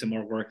then do some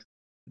more work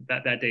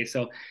that day.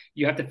 So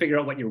you have to figure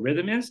out what your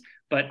rhythm is.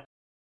 But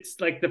it's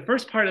like the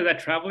first part of that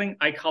traveling,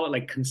 I call it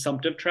like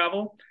consumptive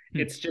travel.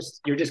 It's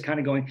just, you're just kind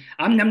of going,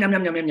 nom, nom, nom,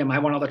 nom, nom, nom. I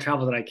want all the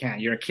travel that I can.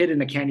 You're a kid in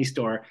a candy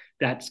store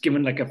that's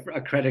given like a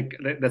credit,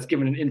 that's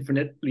given an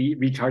infinitely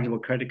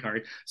rechargeable credit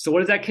card. So what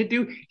does that kid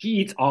do? He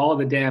eats all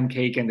the damn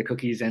cake and the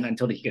cookies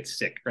until he gets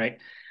sick, right?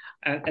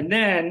 And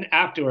then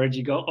afterwards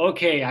you go,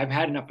 okay, I've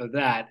had enough of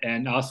that.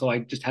 And also I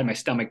just had my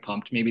stomach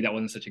pumped. Maybe that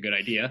wasn't such a good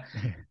idea.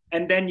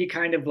 And then you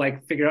kind of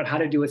like figure out how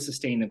to do it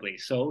sustainably.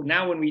 So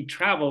now when we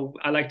travel,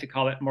 I like to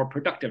call it more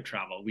productive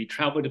travel. We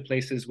travel to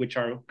places which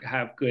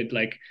have good,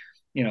 like,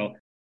 you know,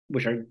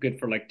 which are good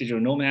for like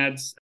digital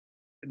nomads,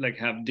 like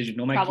have digital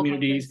nomad travel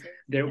communities.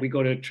 There we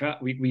go to,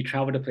 we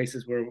travel to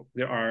places where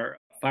there are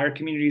fire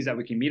communities that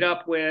we can meet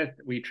up with.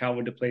 We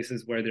travel to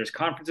places where there's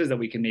conferences that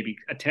we can maybe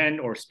attend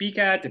or speak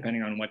at,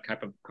 depending on what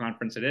type of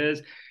conference it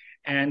is.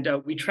 And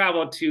we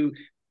travel to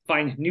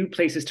find new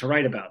places to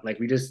write about. Like,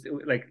 we just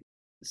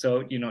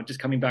so, you know, just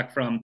coming back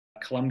from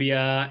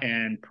Colombia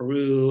and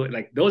Peru,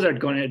 like, those are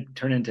going to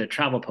turn into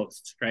travel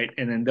posts, right?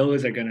 And then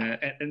those are going to,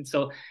 and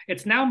so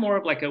it's now more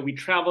of like we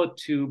travel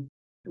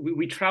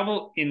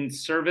in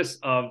service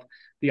of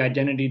the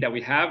identity that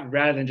we have,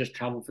 rather than just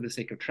travel for the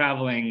sake of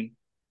traveling.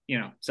 You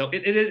know, so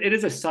it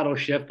is a subtle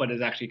shift, but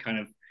it's actually kind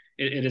of,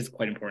 it is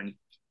quite important.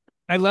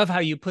 I love how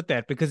you put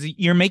that, because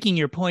you're making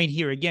your point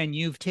here. Again,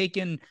 you've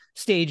taken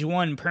stage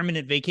one,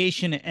 permanent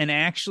vacation, and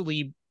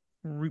actually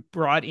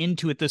brought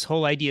into it this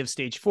whole idea of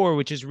stage four,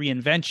 which is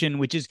reinvention,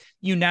 which is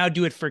you now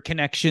do it for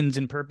connections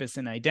and purpose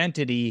and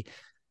identity,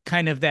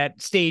 kind of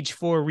that stage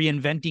four,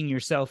 reinventing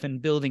yourself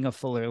and building a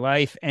fuller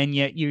life. And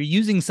yet you're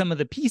using some of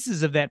the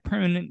pieces of that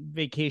permanent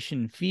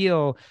vacation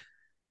feel.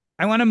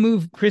 I want to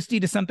move, Christy,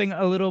 to something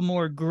a little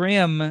more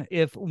grim.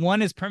 If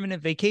one is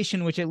permanent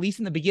vacation, which at least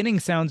in the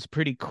beginning sounds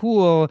pretty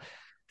cool,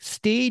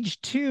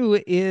 stage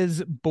two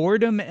is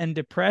boredom and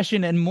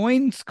depression. And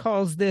Moines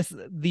calls this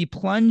the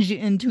plunge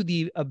into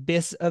the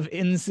abyss of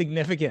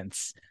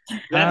insignificance.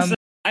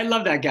 I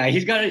love that guy.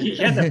 He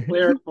has a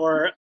flair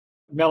for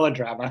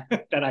melodrama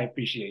that I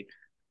appreciate.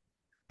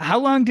 How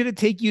long did it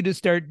take you to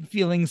start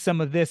feeling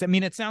some of this? I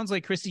mean, it sounds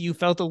like, Christy, you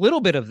felt a little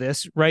bit of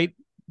this, right?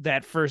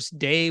 That first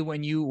day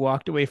when you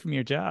walked away from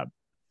your job.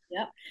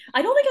 Yeah.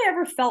 I don't think I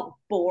ever felt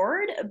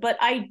bored, but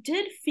I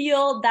did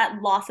feel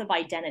that loss of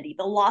identity,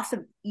 the loss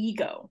of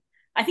ego.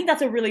 I think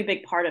that's a really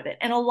big part of it.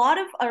 And a lot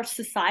of our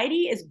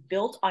society is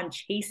built on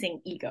chasing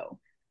ego,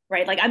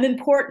 right? Like, I'm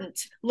important.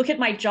 Look at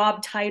my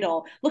job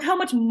title. Look how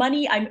much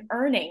money I'm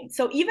earning.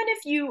 So even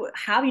if you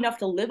have enough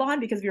to live on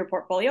because of your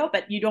portfolio,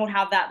 but you don't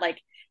have that,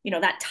 like,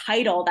 that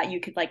title that you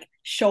could like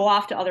show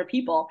off to other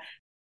people.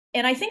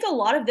 And I think a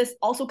lot of this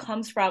also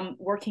comes from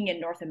working in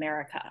North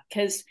America,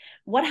 because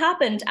what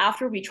happened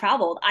after we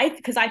traveled,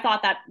 because I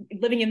thought that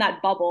living in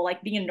that bubble,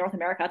 like being in North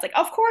America, it's like,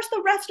 of course,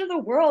 the rest of the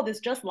world is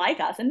just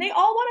like us and they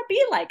all want to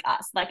be like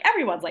us. Like,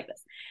 everyone's like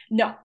this.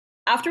 No.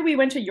 After we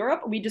went to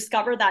Europe, we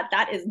discovered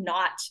that is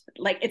not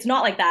like, it's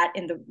not like that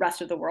in the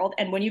rest of the world.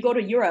 And when you go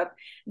to Europe,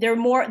 their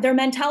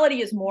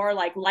mentality is more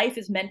like life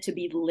is meant to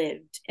be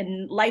lived.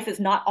 And life is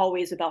not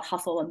always about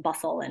hustle and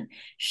bustle and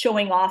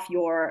showing off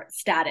your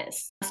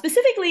status.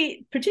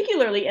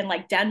 Particularly in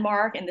like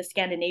Denmark and the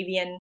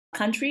Scandinavian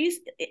countries,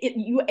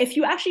 if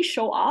you actually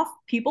show off,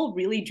 people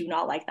really do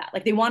not like that.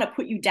 Like, they want to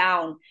put you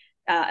down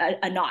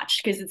a notch,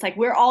 because it's like,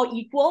 we're all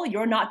equal.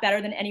 You're not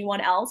better than anyone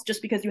else.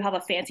 Just because you have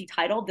a fancy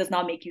title does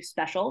not make you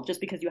special.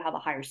 Just because you have a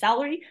higher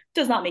salary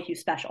does not make you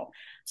special.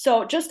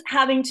 So just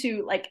having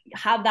to like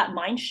have that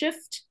mind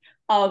shift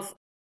of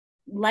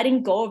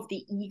letting go of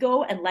the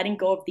ego and letting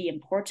go of the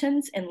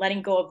importance and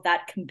letting go of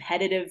that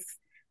competitive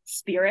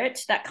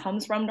spirit that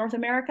comes from North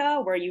America,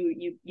 where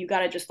you got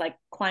to just like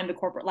climb the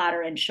corporate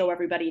ladder and show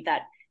everybody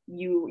that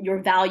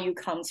your value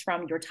comes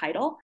from your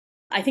title.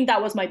 I think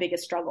that was my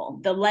biggest struggle,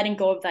 the letting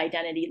go of the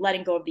identity,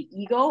 letting go of the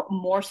ego,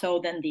 more so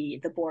than the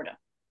boredom.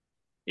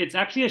 It's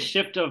actually a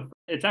shift of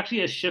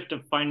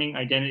finding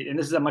identity. And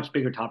this is a much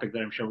bigger topic that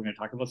I'm sure we're going to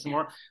talk about some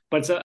more,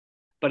 but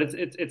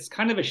it's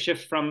kind of a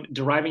shift from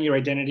deriving your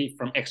identity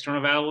from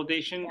external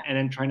validation, and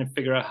then trying to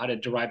figure out how to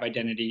derive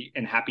identity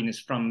and happiness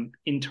from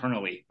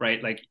internally,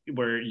 right? Like,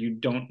 where you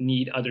don't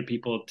need other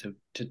people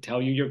to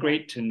tell you you're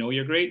great, to know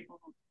you're great.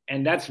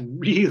 And that's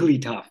really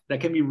tough. That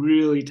can be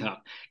really tough,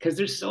 because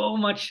there's so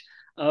much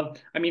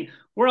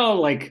we're all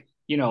like,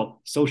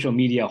 social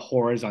media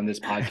whores on this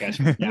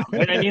podcast right now.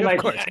 Right? I mean,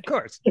 like, of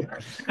course.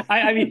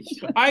 I mean,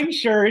 I'm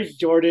sure,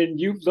 Jordan,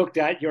 you've looked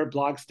at your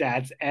blog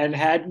stats and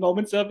had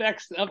moments of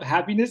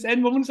happiness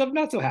and moments of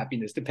not so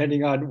happiness,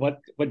 depending on what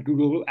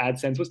Google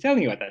AdSense was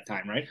telling you at that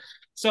time, right?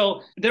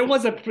 So there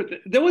was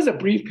a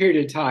brief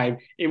period of time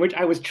in which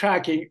I was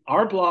tracking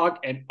our blog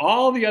and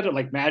all the other,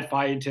 like, Mad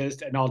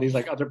Fientist and all these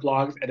like other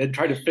blogs, and then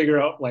trying to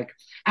figure out, like,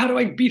 how do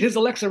I beat his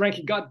Alexa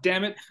ranking? God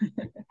damn it.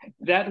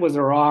 That was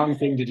the wrong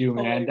thing to do,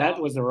 man.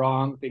 That was the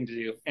wrong thing to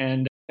do.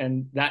 And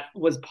that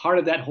was part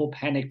of that whole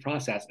panic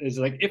process, is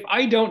like, if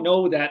I don't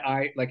know that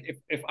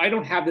if I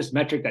don't have this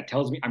metric that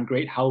tells me I'm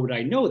great, how would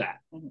I know that?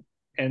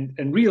 Mm-hmm.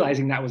 And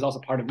realizing that was also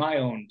part of my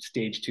own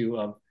stage too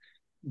of,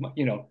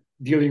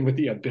 dealing with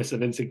the abyss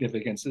of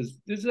insignificance is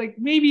like,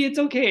 maybe it's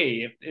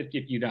okay if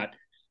you're not,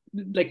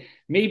 like,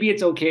 maybe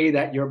it's okay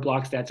that your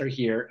blog stats are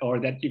here, or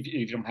that if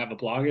you don't have a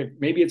blog,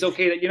 maybe it's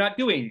okay that you're not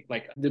doing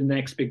like the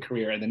next big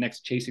career and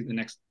chasing the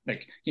next,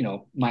 like,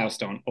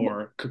 milestone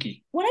or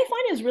cookie. What I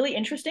find is really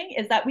interesting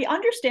is that we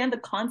understand the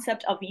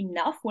concept of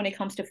enough when it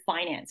comes to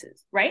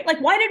finances, right? Like,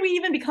 why did we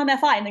even become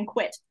FI and then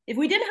quit? If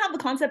we didn't have the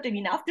concept of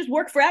enough, just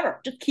work forever.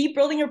 Just keep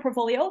building your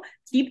portfolio,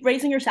 keep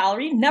raising your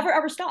salary, never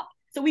ever stop.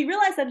 So we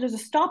realized that there's a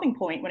stopping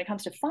point when it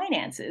comes to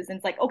finances. And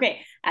it's like,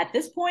 okay, at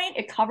this point,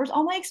 it covers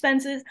all my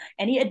expenses.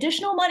 Any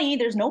additional money,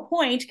 there's no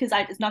point, because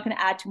it's not going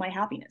to add to my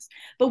happiness.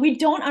 But we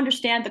don't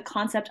understand the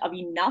concept of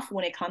enough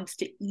when it comes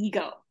to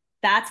ego.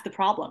 That's the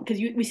problem, because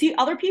we see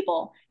other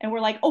people and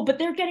we're like, oh, but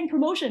they're getting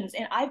promotions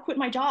and I've quit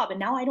my job and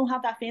now I don't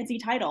have that fancy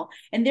title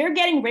and they're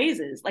getting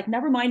raises. Like,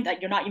 never mind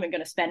that you're not even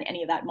going to spend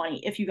any of that money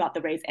if you got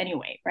the raise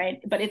anyway, right?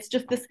 But it's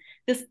just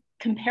this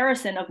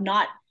comparison of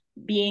not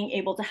being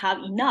able to have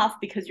enough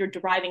because you're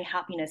deriving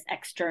happiness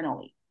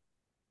externally.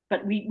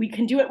 But we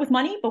can do it with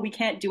money, but we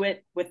can't do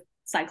it with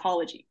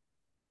psychology.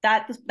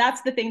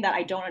 That's the thing that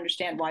I don't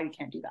understand, why we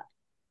can't do that.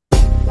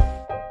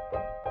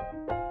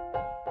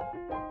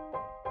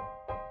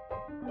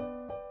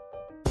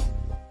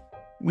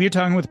 We are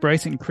talking with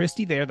Bryce and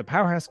Christy. They are the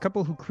powerhouse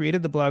couple who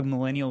created the blog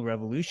Millennial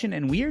Revolution,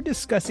 and we are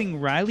discussing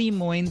Riley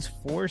Moyne's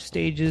 4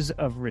 stages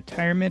of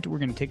retirement. We're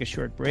going to take a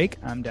short break.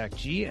 I'm Doc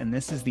G, and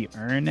this is the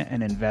Earn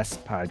and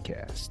Invest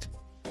podcast.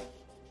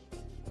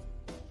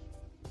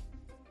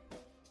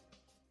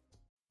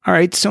 All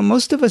right, so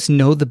most of us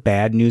know the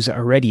bad news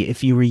already.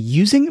 If you were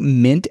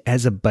using Mint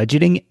as a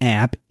budgeting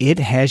app, it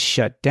has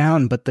shut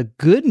down. But the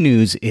good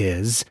news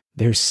is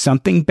there's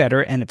something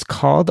better, and it's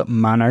called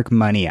Monarch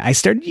Money. I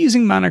started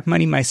using Monarch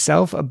Money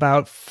myself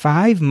about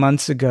 5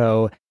 months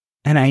ago,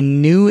 and I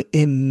knew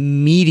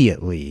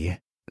immediately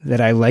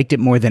that I liked it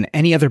more than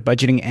any other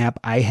budgeting app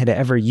I had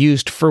ever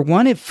used. For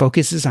one, it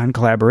focuses on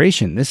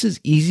collaboration. This is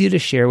easy to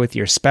share with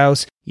your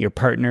spouse, your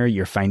partner,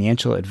 your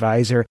financial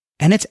advisor.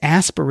 And it's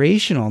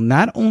aspirational.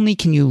 Not only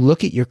can you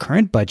look at your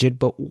current budget,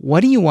 but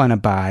what do you want to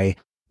buy?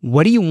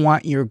 What do you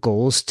want your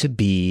goals to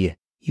be?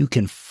 You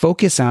can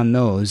focus on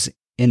those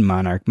in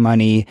Monarch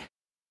Money.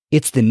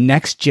 It's the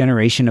next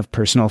generation of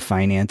personal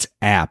finance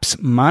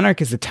apps.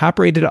 Monarch is the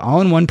top-rated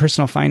all-in-one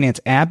personal finance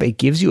app. It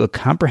gives you a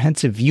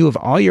comprehensive view of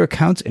all your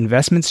accounts,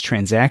 investments,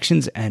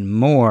 transactions, and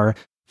more.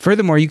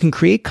 Furthermore, you can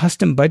create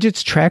custom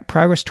budgets, track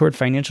progress toward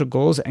financial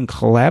goals, and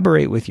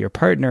collaborate with your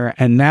partner.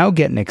 And now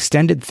get an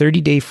extended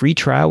 30-day free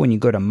trial when you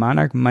go to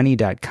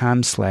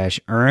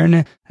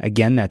monarchmoney.com/earn.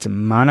 Again, that's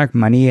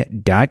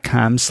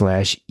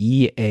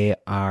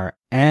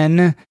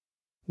monarchmoney.com/EARN.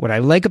 What I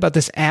like about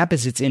this app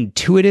is it's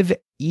intuitive,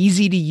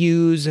 easy to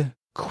use,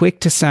 quick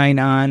to sign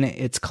on.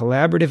 It's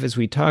collaborative, as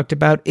we talked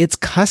about. It's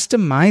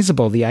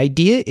customizable. The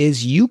idea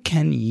is you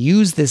can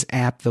use this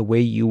app the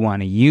way you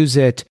want to use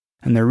it.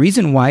 And the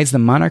reason why is the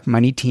Monarch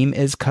Money team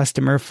is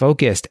customer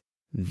focused.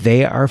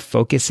 They are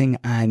focusing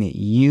on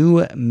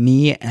you,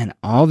 me, and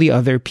all the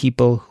other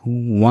people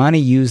who want to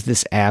use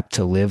this app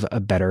to live a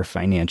better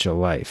financial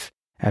life.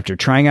 After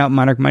trying out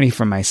Monarch Money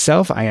for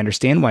myself, I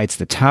understand why it's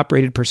the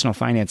top-rated personal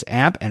finance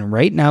app. And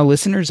right now,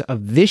 listeners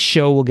of this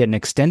show will get an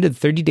extended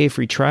 30-day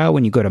free trial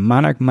when you go to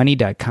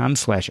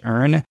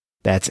monarchmoney.com/earn.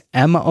 That's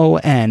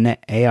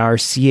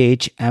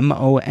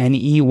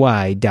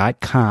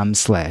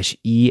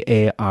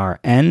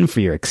monarchmoney.com/EARN for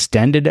your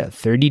extended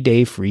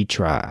 30-day free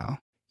trial.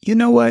 You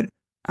know what?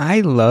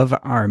 I love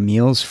our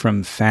meals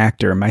from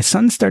Factor. My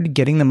son started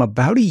getting them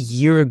about a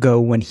year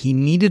ago when he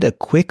needed a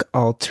quick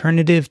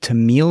alternative to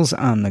meals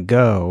on the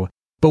go.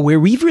 But where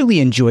we've really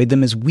enjoyed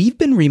them is we've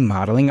been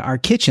remodeling our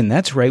kitchen.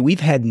 That's right,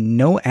 we've had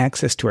no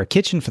access to our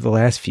kitchen for the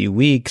last few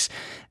weeks.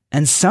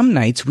 And some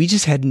nights we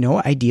just had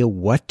no idea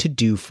what to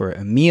do for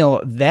a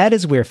meal. That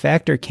is where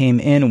Factor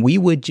came in. We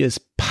would just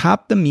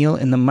pop the meal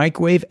in the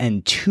microwave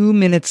and 2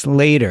 minutes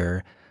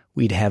later,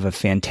 we'd have a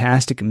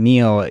fantastic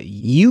meal.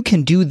 You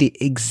can do the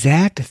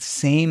exact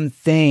same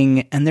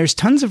thing, and there's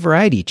tons of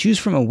variety. Choose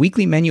from a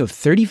weekly menu of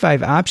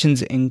 35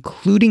 options,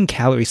 including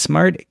Calorie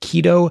Smart,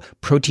 Keto,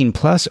 Protein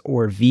Plus,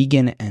 or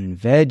Vegan and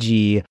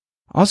Veggie.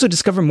 Also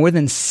discover more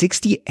than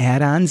 60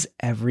 add-ons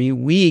every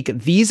week.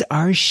 These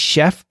are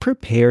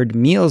chef-prepared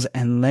meals,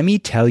 and let me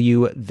tell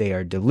you, they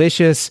are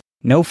delicious.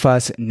 No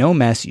fuss, no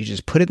mess. You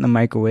just put it in the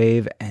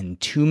microwave, and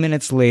 2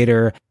 minutes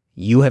later,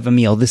 you have a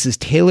meal. This is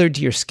tailored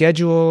to your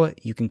schedule.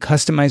 You can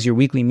customize your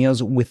weekly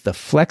meals with the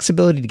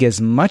flexibility to get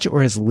as much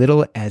or as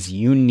little as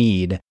you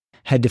need.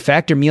 Head to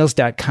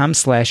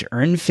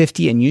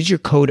factormeals.com/earn50 and use your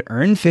code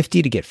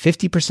earn50 to get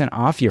 50%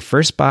 off your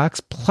first box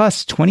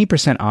plus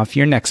 20% off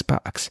your next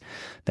box.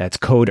 That's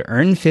code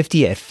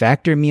earn50 at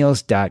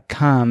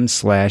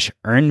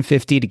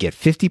factormeals.com/earn50 to get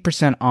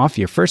 50% off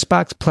your first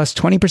box plus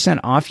 20%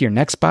 off your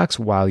next box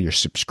while your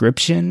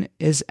subscription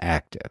is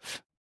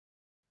active.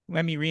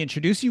 Let me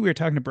reintroduce you. We're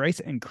talking to Bryce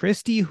and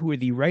Christy, who are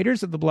the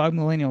writers of the blog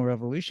Millennial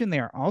Revolution. They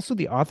are also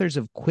the authors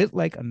of Quit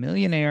Like a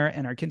Millionaire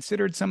and are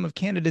considered some of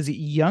Canada's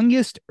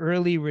youngest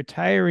early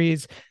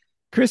retirees.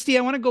 Christy,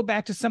 I want to go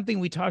back to something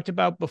we talked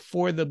about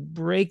before the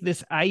break,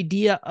 this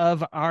idea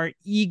of our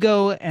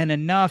ego and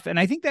enough. And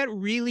I think that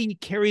really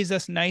carries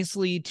us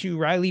nicely to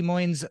Riley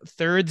Moyne's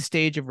third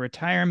stage of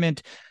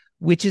retirement,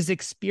 which is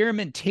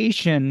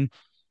experimentation.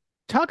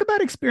 Talk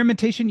about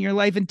experimentation in your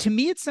life. And to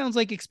me, it sounds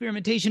like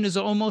experimentation is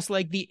almost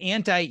like the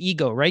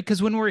anti-ego, right?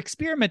 Because when we're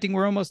experimenting,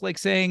 we're almost like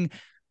saying,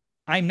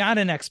 I'm not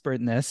an expert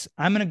in this.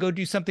 I'm going to go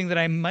do something that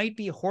I might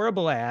be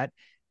horrible at.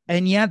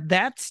 And yet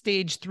that's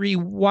stage 3.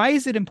 Why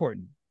is it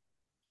important?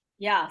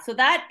 Yeah, so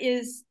that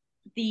is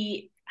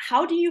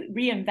how do you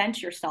reinvent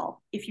yourself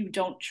if you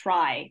don't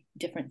try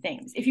different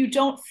things? If you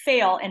don't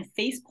fail and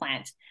face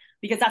plant,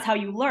 because that's how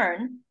you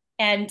learn.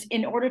 And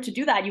in order to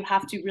do that, you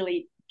have to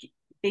really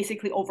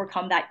basically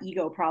overcome that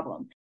ego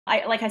problem.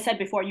 Like I said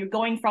before, you're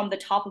going from the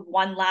top of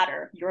one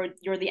ladder.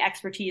 You're the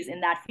expertise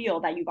in that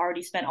field that you've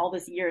already spent all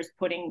these years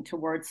putting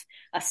towards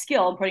a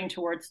skill, putting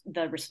towards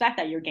the respect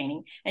that you're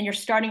gaining, and you're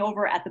starting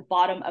over at the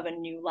bottom of a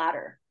new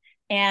ladder.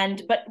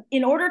 But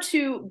in order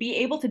to be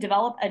able to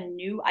develop a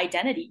new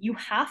identity, you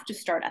have to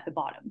start at the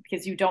bottom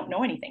because you don't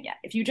know anything yet.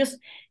 If you just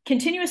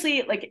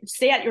continuously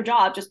stay at your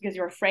job just because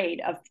you're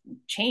afraid of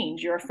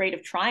change, you're afraid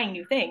of trying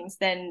new things,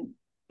 then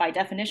by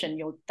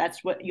definition,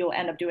 that's what you'll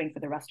end up doing for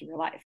the rest of your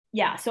life.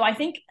 Yeah. So I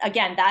think,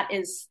 again, that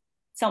is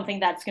something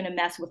that's going to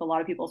mess with a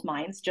lot of people's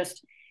minds,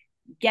 just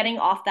getting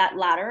off that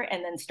ladder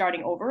and then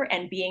starting over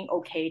and being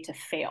okay to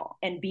fail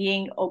and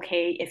being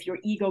okay if your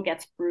ego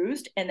gets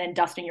bruised and then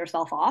dusting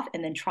yourself off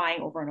and then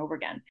trying over and over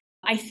again.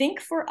 I think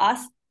for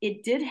us,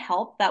 it did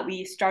help that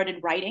we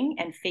started writing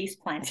and face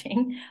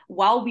planting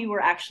while we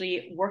were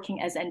actually working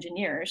as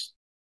engineers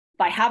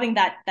by having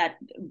that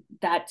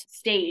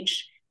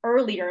stage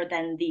earlier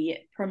than the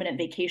permanent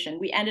vacation.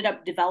 We ended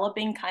up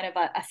developing kind of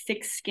a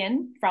thick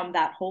skin from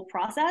that whole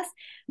process,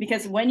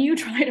 because when you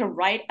try to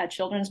write a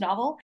children's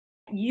novel,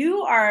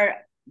 you are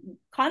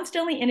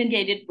constantly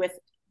inundated with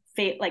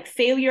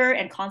failure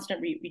and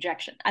constant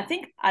rejection. I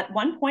think at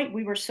one point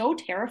we were so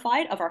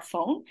terrified of our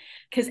phone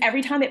because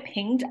every time it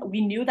pinged,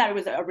 we knew that it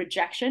was a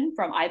rejection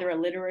from either a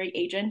literary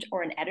agent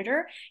or an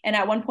editor. And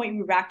at one point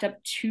we racked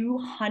up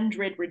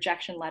 200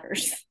 rejection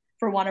letters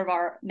for one of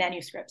our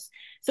manuscripts.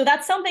 So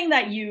that's something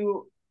that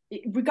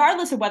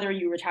regardless of whether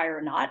you retire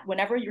or not,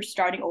 whenever you're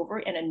starting over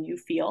in a new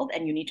field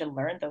and you need to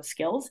learn those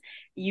skills,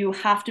 you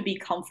have to be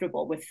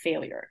comfortable with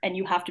failure and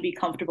you have to be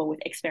comfortable with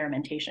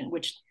experimentation,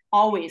 which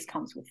always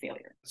comes with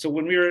failure. So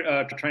when we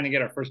were trying to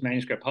get our first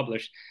manuscript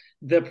published,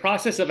 the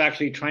process of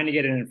actually trying to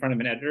get it in front of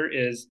an editor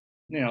is,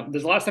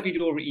 there's a lot of stuff you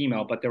do over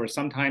email, but there were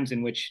some times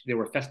in which there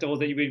were festivals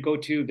that you would go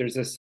to. There's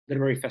this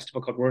literary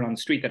festival called Word on the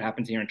Street that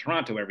happens here in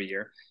Toronto every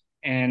year.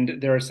 And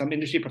there are some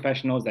industry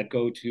professionals that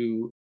go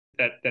to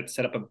that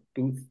set up a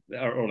booth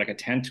or like a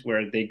tent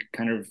where they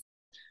kind of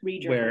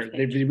read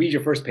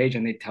your first page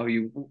and they tell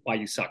you why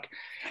you suck.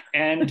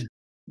 And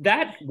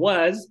that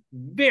was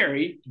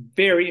very,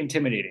 very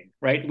intimidating,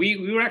 right?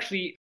 We were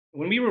actually,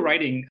 when we were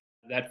writing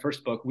that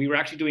first book, we were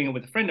actually doing it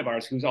with a friend of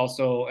ours who's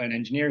also an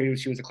engineer.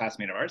 She was a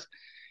classmate of ours.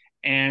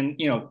 And,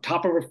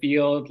 top of her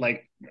field,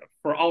 like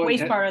for all way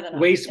smarter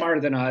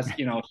than us.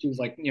 She was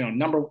like,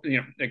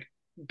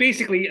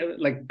 basically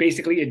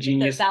a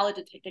genius, the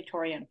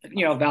valedictorian,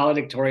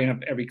 valedictorian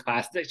of every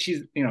class.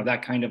 She's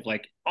that kind of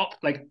like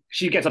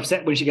she gets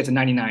upset when she gets a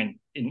 99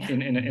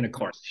 in a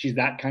course. She's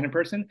that kind of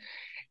person.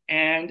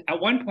 And at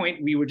one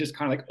point we were just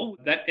kind of like, oh,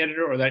 that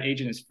editor or that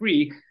agent is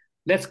free,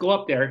 let's go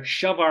up there,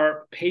 shove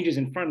our pages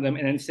in front of them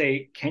and then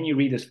say, can you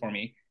read this for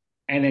me?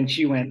 And then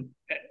she went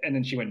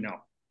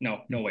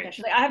no way. Yeah,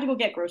 she's like, I have to go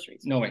get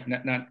groceries. No way,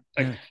 not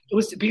like it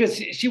was because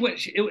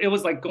it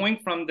was like going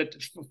from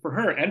for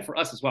her and for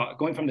us as well,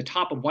 going from the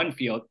top of one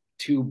field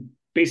to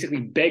basically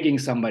begging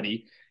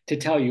somebody to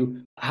tell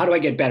you, how do I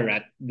get better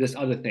at this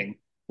other thing,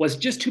 was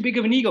just too big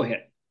of an ego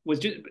hit.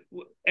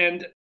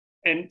 And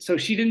so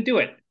she didn't do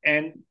it.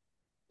 And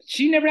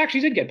she never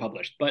actually did get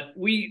published. But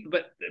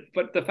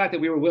the fact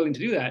that we were willing to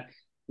do that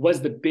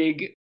was the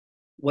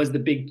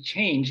big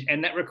change.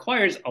 And that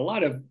requires a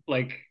lot of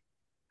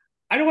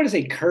I don't want to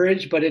say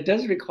courage, but it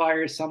does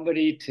require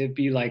somebody to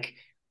be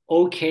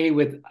okay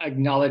with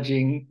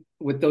acknowledging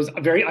with those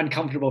very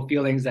uncomfortable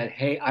feelings that,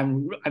 hey,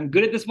 I'm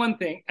good at this one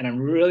thing and I'm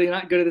really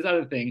not good at this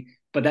other thing,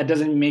 but that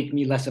doesn't make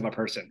me less of a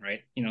person,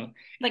 right? I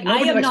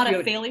am not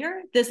a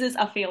failure. This is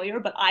a failure,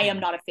 but I am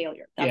not a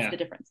failure. That's the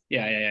difference.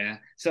 Yeah.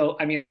 So,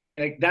 I mean,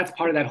 that's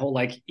part of that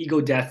whole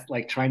ego death,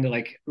 trying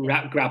to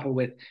grapple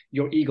with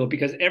your ego,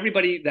 because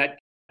everybody that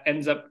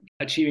ends up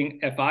achieving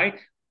FI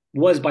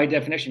was by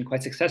definition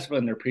quite successful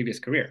in their previous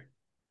career,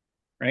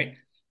 right?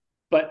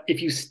 But if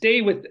you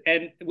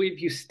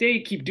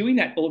keep doing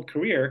that old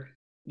career,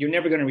 you're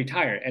never going to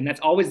retire. And that's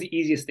always the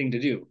easiest thing to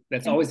do.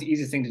 Always the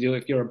easiest thing to do.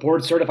 If you're a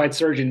board certified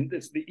surgeon,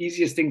 it's the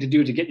easiest thing to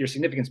do to get your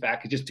significance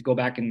back is just to go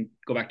back to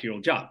your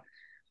old job.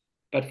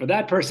 But for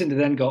that person to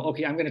then go,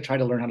 okay, I'm going to try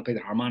to learn how to play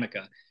the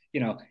harmonica,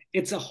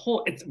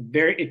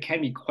 it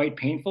can be quite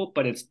painful,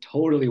 but it's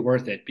totally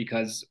worth it,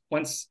 because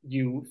once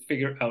you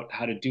figure out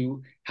how to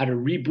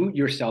reboot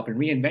yourself and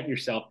reinvent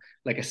yourself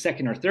a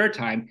second or third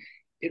time,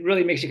 it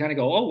really makes you kind of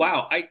go, oh,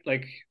 wow,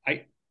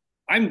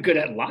 I'm good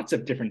at lots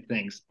of different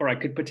things, or I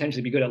could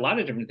potentially be good at a lot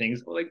of different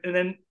things. And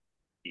then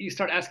you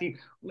start asking,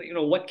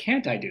 what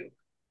can't I do?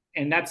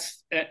 And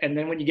and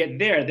then when you get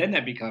there, then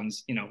that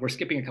becomes, we're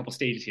skipping a couple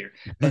stages here,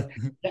 but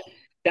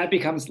that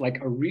becomes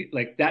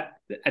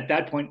at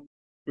that point,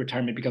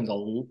 retirement becomes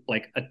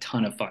a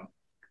ton of fun.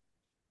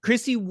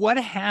 Chrissy, what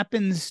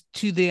happens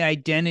to the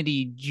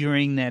identity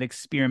during that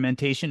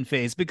experimentation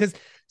phase? Because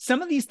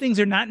some of these things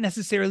are not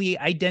necessarily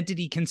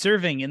identity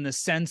conserving in the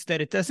sense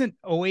that it doesn't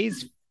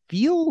always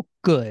feel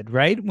good,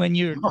 right? When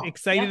you're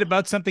excited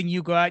about something,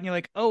 you go out and you're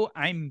like, oh,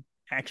 I'm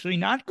actually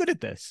not good at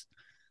this.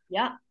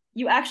 Yeah.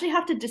 You actually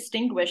have to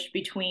distinguish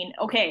between,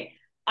 okay,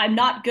 I'm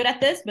not good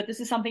at this, but this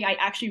is something I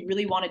actually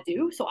really want to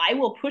do. So I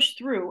will push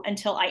through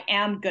until I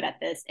am good at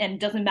this. And it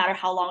doesn't matter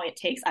how long it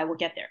takes, I will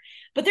get there.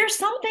 But there's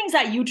some things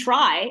that you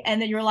try and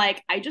then you're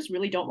like, I just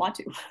really don't want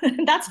to.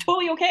 That's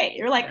totally okay.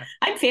 You're like,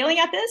 I'm failing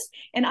at this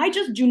and I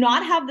just do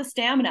not have the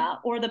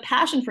stamina or the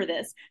passion for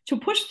this to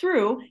push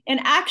through and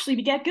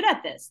actually get good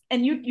at this.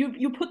 And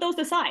you put those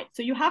aside.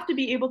 So you have to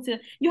be able to,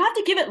 you have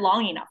to give it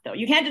long enough though.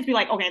 You can't just be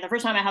like, okay, the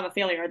first time I have a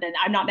failure, then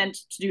I'm not meant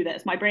to do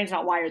this. My brain's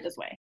not wired this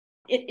way.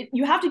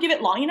 You have to give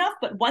it long enough,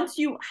 but once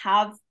you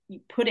have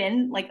put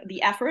in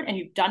the effort and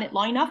you've done it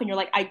long enough and you're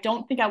like, I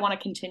don't think I want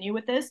to continue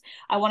with this.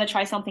 I want to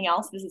try something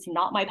else. This is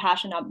not my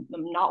passion. I'm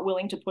not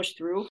willing to push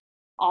through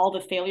all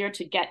the failure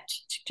to get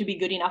to be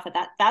good enough at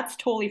that. That's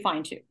totally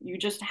fine too. You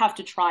just have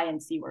to try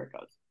and see where it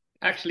goes.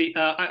 Actually,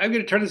 I'm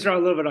going to turn this around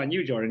a little bit on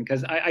you, Jordan,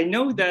 because I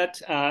know that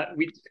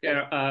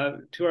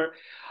to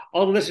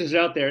all the listeners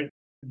out there,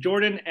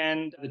 Jordan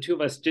and the two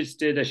of us just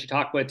did a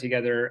Chautauqua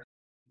together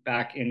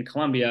back in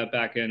Colombia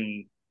back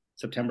in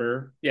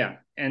September. Yeah.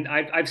 And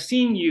I've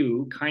seen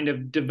you kind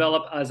of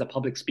develop as a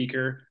public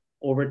speaker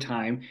over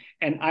time.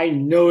 And I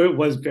know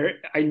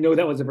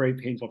that was a very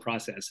painful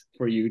process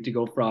for you to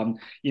go from,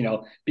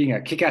 being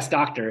a kick-ass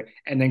doctor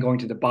and then going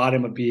to the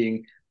bottom of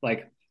being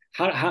like,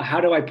 how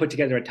do I put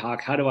together a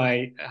talk? How do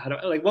I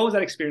like, what was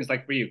that experience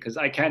like for you? Because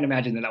I can't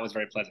imagine that was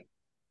very pleasant.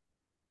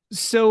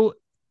 So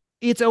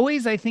it's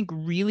always, I think,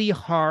 really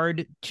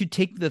hard to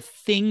take the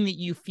thing that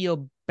you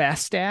feel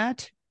best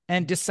at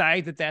and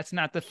decide that that's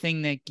not the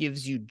thing that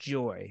gives you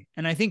joy.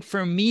 And I think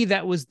for me,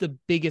 that was the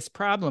biggest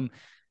problem.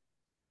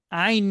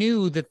 I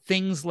knew that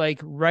things like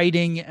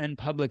writing and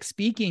public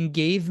speaking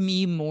gave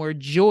me more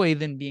joy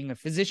than being a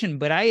physician,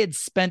 but I had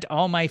spent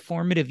all my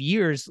formative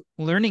years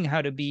learning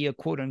how to be a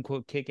quote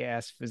unquote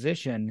kick-ass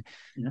physician.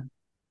 Yeah.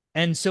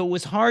 And so it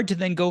was hard to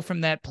then go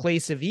from that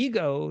place of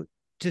ego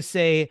to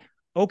say,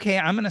 okay,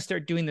 I'm going to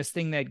start doing this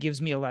thing that gives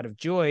me a lot of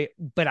joy,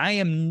 but I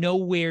am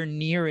nowhere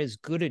near as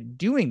good at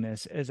doing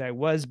this as I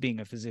was being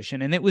a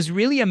physician. And it was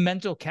really a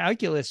mental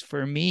calculus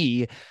for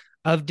me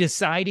of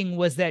deciding,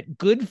 was that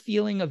good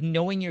feeling of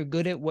knowing you're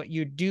good at what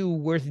you do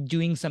worth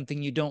doing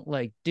something you don't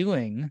like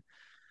doing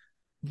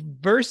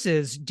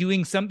versus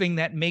doing something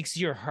that makes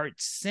your heart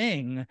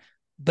sing,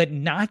 but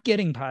not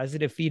getting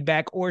positive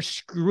feedback or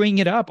screwing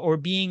it up or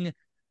being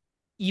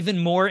even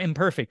more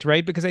imperfect,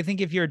 right? Because I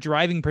think if you're a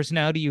driving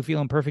personality, you feel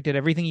imperfect at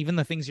everything, even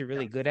the things you're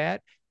really good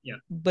at. Yeah.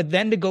 But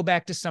then to go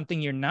back to something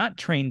you're not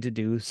trained to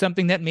do,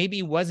 something that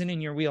maybe wasn't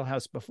in your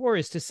wheelhouse before,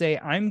 is to say,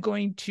 I'm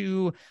going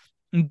to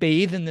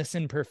bathe in this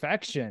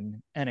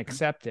imperfection and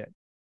accept it.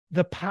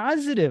 The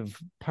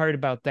positive part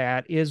about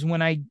that is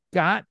when I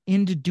got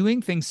into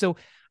doing things. So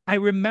I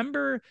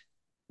remember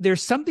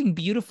there's something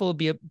beautiful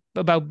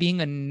about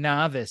being a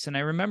novice. And I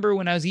remember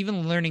when I was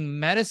even learning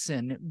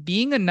medicine,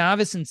 being a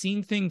novice and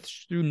seeing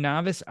things through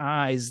novice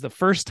eyes, the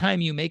first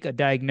time you make a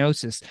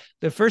diagnosis,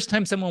 the first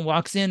time someone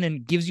walks in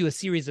and gives you a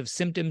series of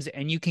symptoms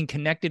and you can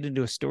connect it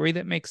into a story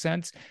that makes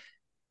sense,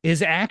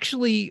 is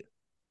actually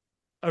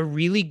a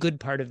really good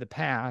part of the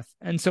path.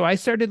 And so I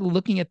started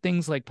looking at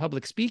things like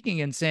public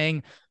speaking and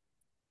saying,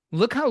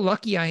 look how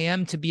lucky I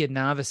am to be a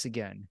novice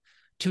again,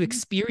 to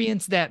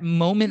experience that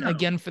moment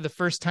again for the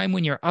first time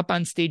when you're up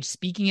on stage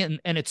speaking it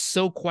and it's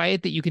so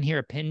quiet that you can hear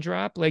a pin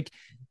drop. Like,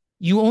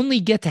 you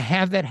only get to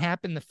have that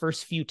happen the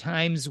first few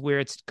times where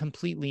it's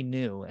completely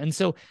new. And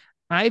so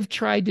I've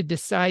tried to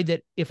decide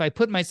that if I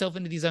put myself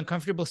into these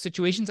uncomfortable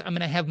situations, I'm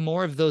going to have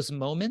more of those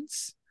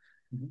moments.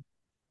 Mm-hmm.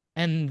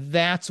 And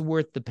that's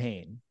worth the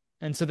pain.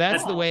 And so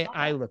that's the way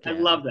I look at it.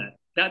 I love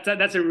that.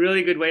 That's a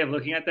really good way of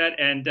looking at that.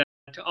 And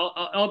to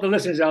all the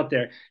listeners out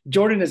there,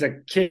 Jordan is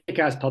a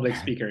kick-ass public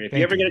speaker. If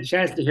you ever get a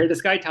chance to hear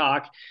this guy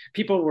talk,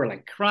 people were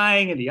like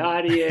crying in the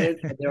audience.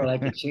 And they were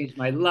like, it changed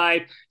my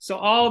life. So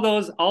all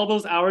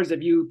those hours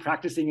of you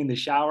practicing in the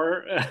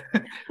shower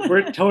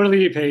were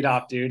totally paid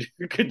off, dude.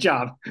 Good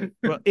job.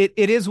 Well, it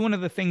is one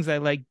of the things I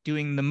like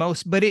doing the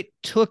most, but it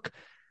took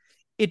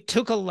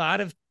a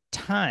lot of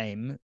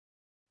time.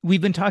 We've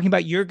been talking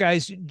about your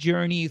guys'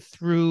 journey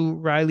through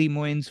Riley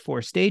Moyen's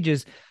 4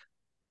 stages.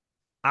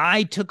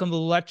 I took a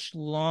much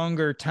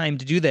longer time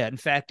to do that. In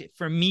fact,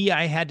 for me,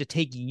 I had to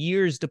take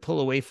years to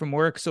pull away from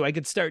work so I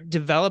could start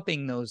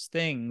developing those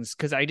things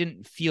because I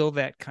didn't feel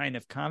that kind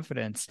of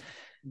confidence.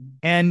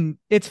 And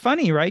it's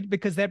funny, right?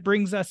 Because that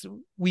brings us,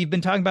 we've been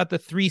talking about the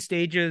 3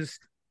 stages,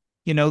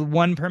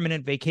 1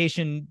 permanent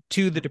vacation,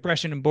 2 the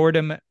depression and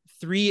boredom,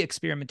 3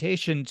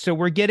 experimentation. So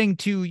we're getting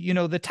to,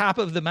 the top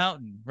of the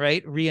mountain,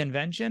 right?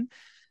 Reinvention.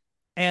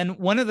 And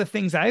one of the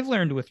things I've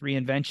learned with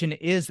reinvention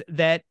is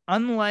that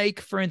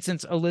unlike, for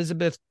instance,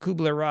 Elisabeth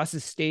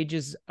Kubler-Ross's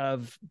stages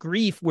of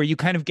grief, where you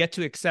kind of get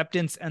to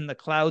acceptance and the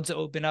clouds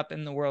open up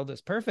and the world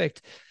is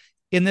perfect,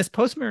 in this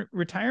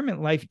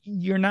post-retirement life,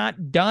 you're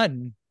not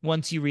done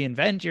once you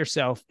reinvent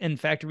yourself. In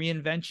fact,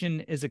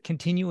 reinvention is a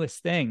continuous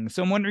thing.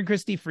 So I'm wondering,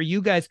 Christy, for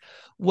you guys,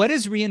 what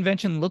does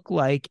reinvention look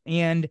like?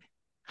 And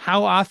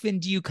how often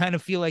do you kind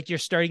of feel like you're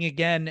starting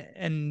again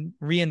and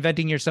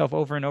reinventing yourself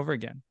over and over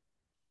again?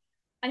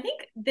 I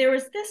think there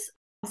was this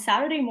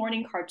Saturday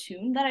morning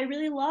cartoon that I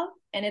really love,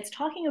 and it's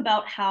talking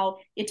about how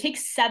it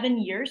takes 7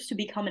 years to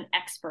become an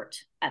expert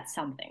at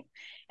something.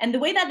 And the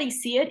way that they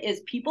see it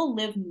is people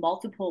live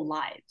multiple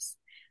lives.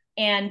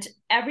 And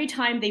every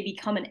time they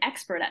become an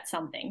expert at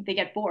something, they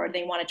get bored,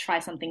 they want to try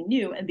something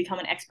new and become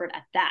an expert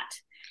at that.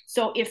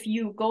 So if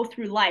you go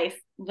through life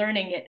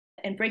learning it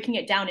and breaking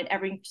it down, in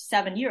every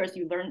 7 years,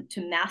 you learn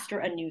to master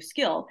a new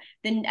skill,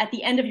 then at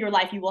the end of your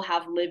life, you will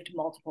have lived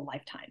multiple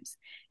lifetimes.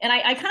 And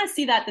I kind of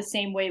see that the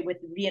same way with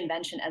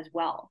reinvention as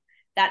well,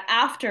 that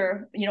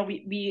after,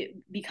 we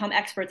become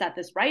experts at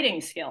this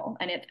writing skill.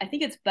 And I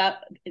think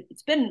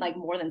it's been like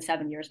more than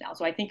 7 years now.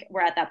 So I think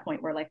we're at that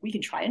point where like, we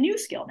can try a new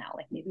skill now.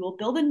 Like maybe we'll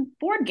build a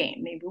board game.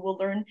 Maybe we'll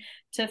learn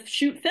to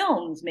shoot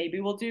films. Maybe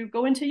we'll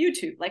go into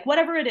YouTube, like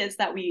whatever it is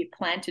that we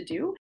plan to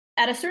do.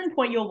 At a certain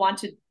point, you'll want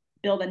to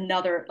build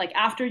another, like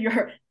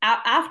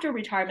after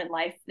retirement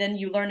life, then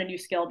you learn a new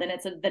skill, then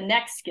it's the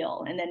next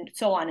skill, and then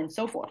so on and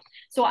so forth.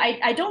 So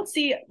I don't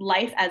see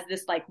life as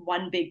this like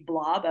one big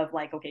blob of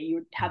like, okay,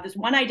 you have this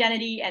one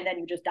identity and then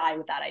you just die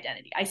with that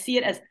identity. I see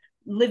it as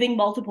living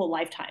multiple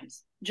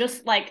lifetimes.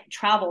 Just like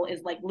travel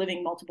is like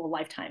living multiple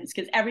lifetimes,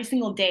 because every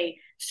single day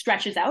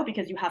stretches out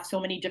because you have so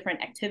many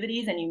different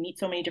activities and you meet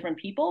so many different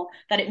people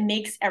that it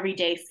makes every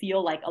day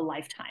feel like a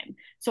lifetime.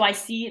 So I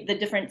see the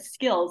different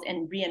skills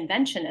and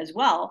reinvention as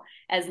well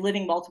as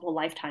living multiple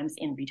lifetimes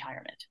in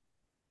retirement.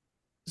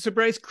 So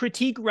Bryce,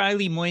 critique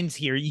Riley Moynes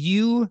here.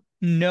 You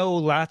know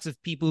lots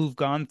of people who've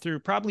gone through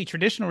probably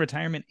traditional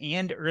retirement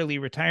and early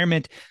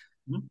retirement.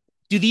 Mm-hmm.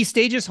 Do these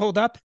stages hold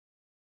up?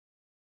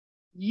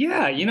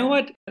 Yeah, you know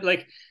what?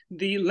 Like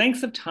the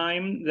length of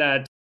time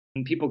that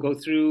people go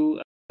through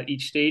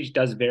each stage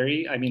does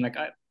vary. I mean, like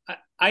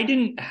I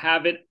didn't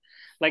have it.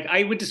 Like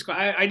I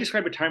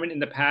describe retirement in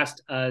the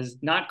past as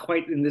not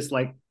quite in this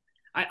like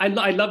I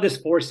love this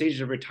 4 stages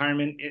of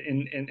retirement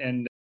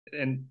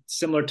and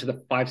similar to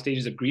the 5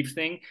 stages of grief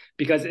thing,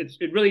 because it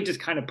really just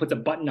kind of puts a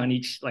button on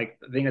each like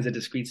thing as a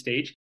discrete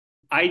stage.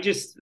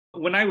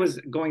 When I was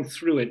going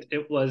through it,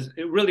 it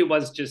really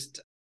was just,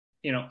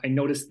 you know, I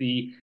noticed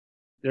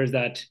there's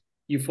that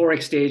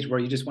euphoric stage where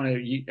you just want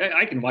to,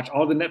 I can watch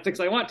all the Netflix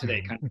I want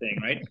today kind of thing,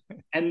 right?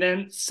 And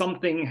then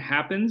something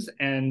happens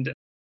and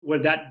where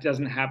that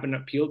doesn't happen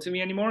appeal to me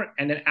anymore.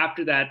 And then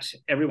after that,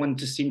 everyone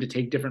just seemed to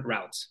take different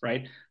routes,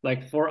 right?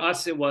 Like for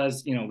us, it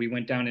was, you know, we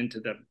went down into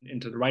the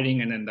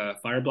writing and then the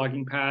fire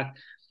blogging path,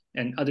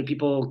 and other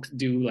people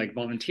do like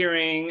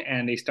volunteering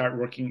and they start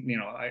working, you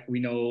know, we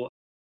know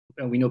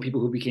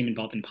people who became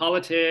involved in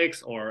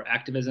politics or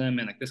activism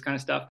and like this kind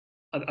of stuff.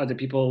 Other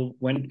people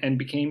went and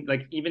became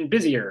like even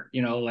busier,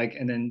 you know, like,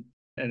 and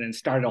then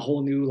started a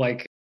whole new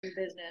like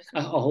business,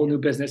 a whole new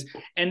business.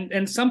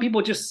 And some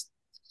people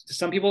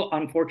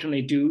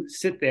unfortunately do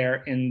sit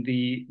there in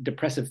the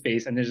depressive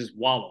phase and they just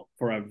wallow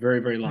for a very,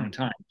 very long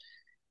time.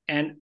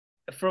 And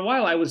for a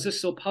while, I was just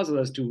so puzzled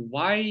as to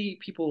why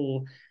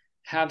people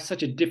have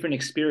such a different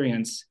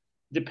experience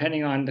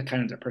depending on the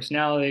kind of their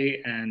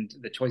personality and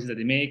the choices that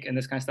they make and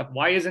this kind of stuff.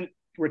 Why isn't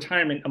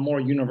retirement a more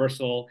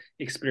universal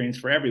experience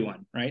for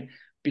everyone, right?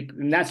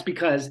 And that's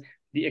because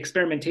the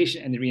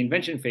experimentation and the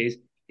reinvention phase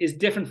is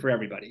different for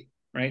everybody,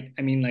 right?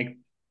 I mean, like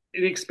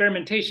the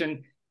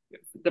experimentation,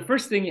 the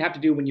first thing you have to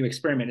do when you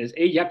experiment is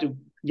you have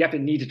to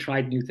need to try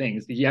new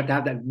things. You have to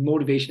have that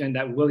motivation and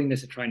that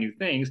willingness to try new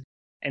things.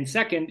 And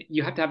second,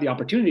 you have to have the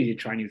opportunity to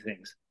try new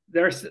things.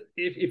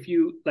 If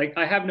you like,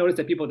 I have noticed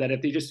that people that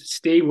if they just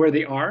stay where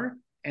they are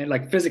and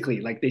like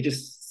physically, like they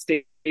just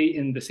stay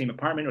in the same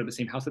apartment or the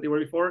same house that they were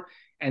before,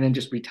 and then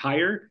just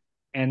retire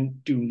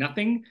and do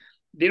nothing,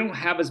 they don't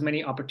have as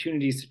many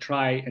opportunities to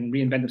try and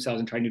reinvent themselves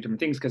and try new different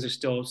things because they're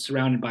still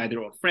surrounded by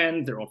their old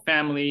friends, their old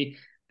family.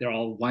 They're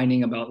all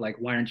whining about like,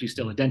 why aren't you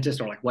still a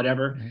dentist or like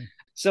whatever. Mm-hmm.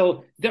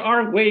 So there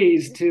are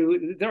ways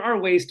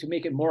to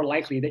make it more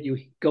likely that you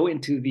go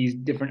into these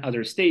different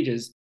other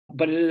stages,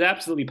 but it is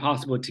absolutely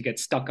possible to get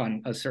stuck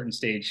on a certain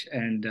stage.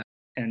 And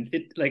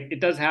it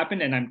does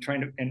happen.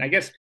 And I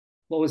guess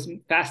what was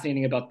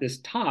fascinating about this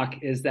talk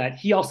is that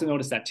he also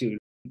noticed that too,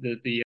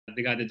 the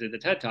guy that did the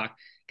TED Talk,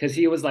 because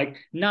he was like,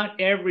 not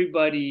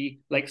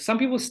everybody, like some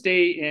people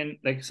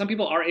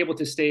are able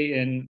to stay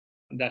in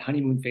that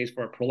honeymoon phase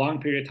for a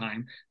prolonged period of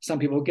time. Some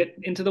people get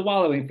into the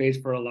wallowing phase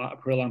for a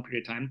prolonged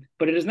period of time,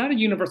 but it is not a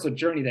universal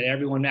journey that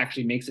everyone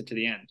actually makes it to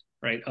the end,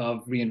 right,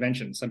 of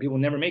reinvention. Some people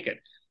never make it.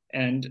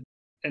 And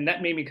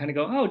that made me kind of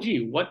go, oh,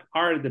 gee, what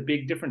are the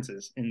big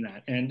differences in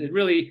that? And it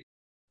really,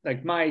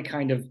 like my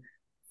kind of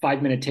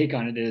 5-minute take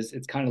on it is,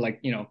 it's kind of like,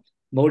 you know,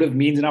 motive,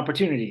 means, and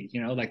opportunity,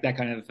 you know, like that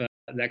kind of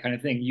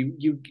thing.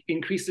 You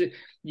increase it.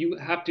 You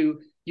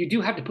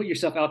do have to put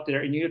yourself out there,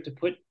 and you have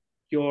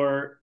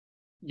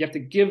to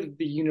give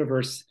the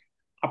universe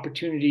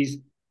opportunities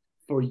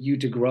for you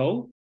to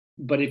grow.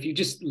 But if you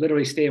just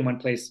literally stay in one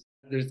place,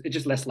 it's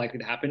just less likely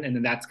to happen. And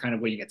then that's kind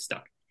of where you get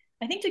stuck.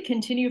 I think to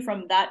continue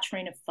from that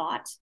train of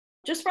thought,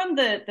 just from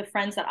the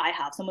friends that I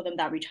have, some of them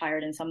that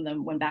retired and some of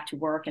them went back to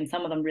work and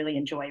some of them really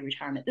enjoy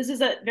retirement. This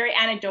is a very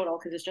anecdotal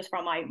because it's just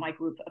from my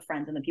group of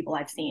friends and the people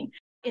I've seen.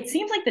 It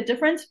seems like the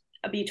difference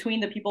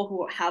between the people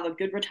who have a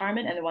good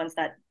retirement and the ones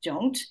that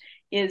don't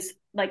is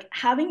like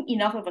having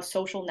enough of a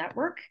social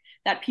network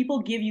that people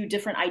give you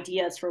different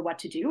ideas for what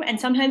to do. And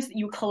sometimes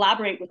you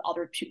collaborate with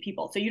other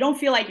people. So you don't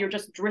feel like you're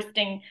just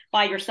drifting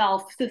by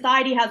yourself.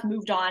 Society has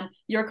moved on.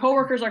 Your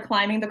coworkers are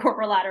climbing the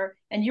corporate ladder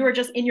and you are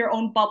just in your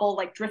own bubble,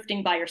 like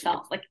drifting by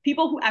yourself. Like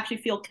people who actually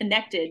feel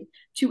connected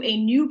to a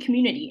new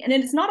community. And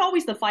it's not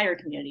always the FIRE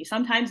community.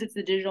 Sometimes it's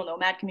the digital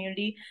nomad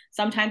community.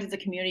 Sometimes it's a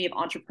community of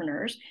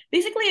entrepreneurs,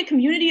 basically a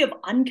community of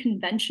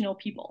unconventional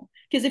people.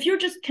 Because if you're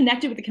just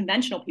connected with the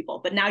conventional people,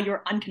 but now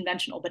you're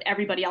unconventional, but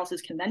everybody else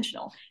is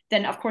conventional,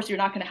 then of course you're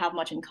not going to have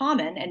much in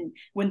common. And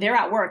when they're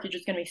at work, you're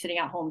just going to be sitting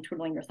at home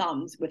twiddling your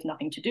thumbs with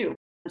nothing to do.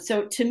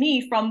 So to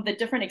me, from the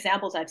different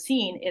examples I've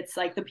seen, it's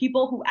like the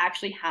people who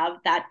actually have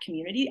that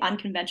community,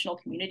 unconventional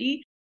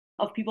community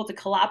of people to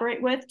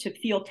collaborate with, to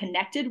feel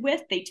connected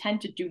with, they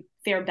tend to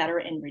fare better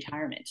in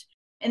retirement.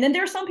 And then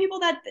there are some people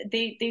that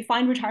they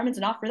find retirement's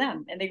not for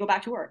them and they go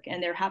back to work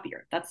and they're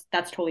happier. That's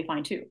totally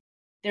fine too.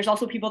 There's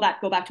also people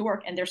that go back to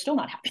work and they're still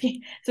not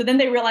happy. So then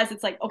they realize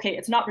it's like, okay,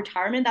 it's not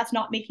retirement that's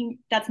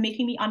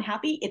making me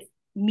unhappy. It's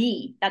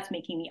me that's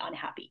making me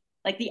unhappy.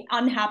 Like the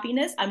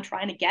unhappiness I'm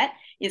trying to get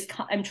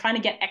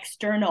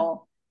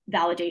external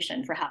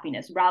validation for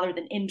happiness rather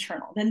than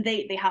internal. Then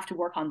they have to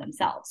work on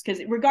themselves,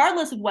 because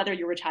regardless of whether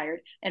you're retired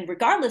and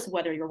regardless of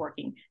whether you're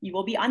working, you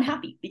will be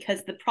unhappy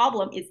because the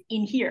problem is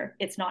in here.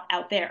 It's not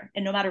out there.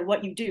 And no matter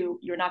what you do,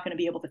 you're not going to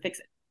be able to fix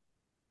it.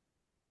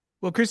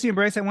 Well, Christy and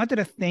Bryce, I wanted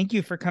to thank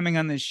you for coming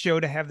on this show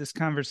to have this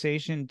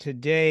conversation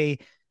today.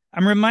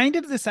 I'm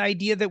reminded of this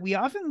idea that we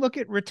often look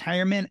at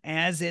retirement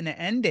as an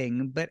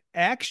ending, but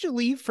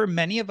actually for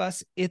many of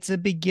us, it's a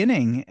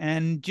beginning.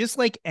 And just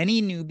like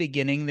any new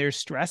beginning, there's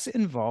stress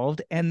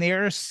involved, and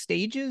there are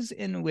stages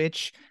in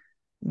which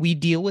we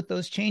deal with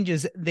those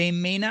changes. They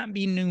may not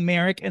be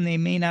numeric and they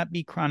may not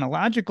be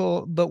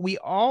chronological, but we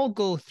all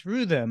go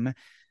through them.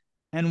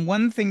 And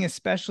one thing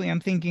especially, I'm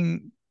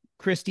thinking,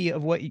 Christy,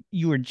 of what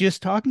you were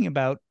just talking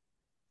about,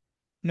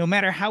 no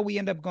matter how we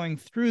end up going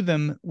through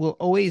them, we'll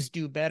always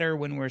do better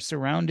when we're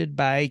surrounded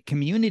by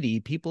community,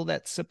 people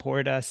that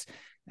support us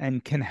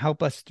and can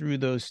help us through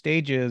those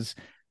stages.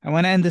 I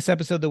want to end this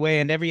episode the way I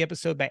end every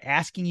episode by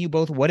asking you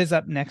both what is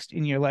up next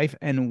in your life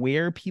and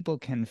where people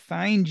can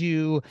find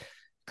you.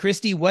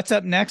 Christy, what's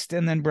up next?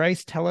 And then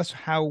Bryce, tell us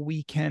how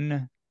we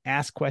can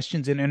ask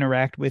questions and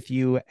interact with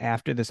you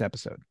after this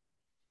episode.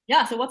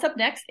 Yeah, so what's up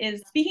next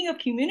is, speaking of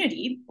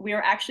community, we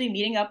are actually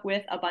meeting up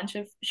with a bunch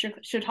of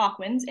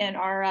Chautauquans and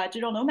our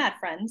digital nomad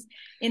friends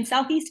in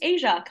Southeast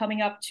Asia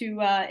coming up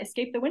to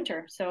escape the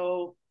winter.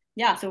 So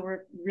yeah, so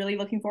we're really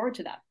looking forward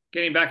to that.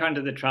 Getting back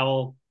onto the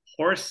travel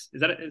horse,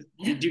 do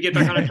you get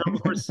back on a travel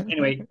horse?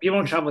 Anyway, we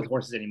won't travel with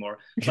horses anymore.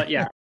 But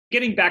yeah,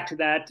 getting back to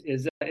that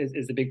is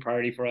a big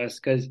priority for us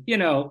because,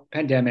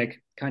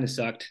 pandemic kind of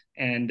sucked.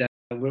 And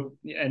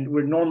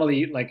we're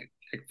normally like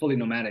fully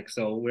nomadic.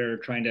 So we're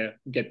trying to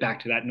get back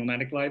to that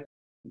nomadic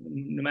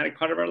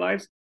part of our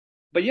lives.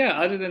 But yeah,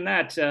 other than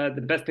that,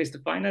 the best place to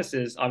find us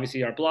is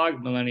obviously our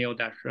blog,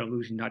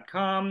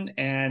 millennial-revolution.com.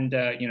 And,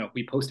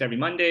 we post every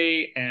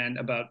Monday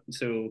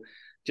so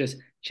just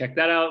check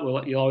that out.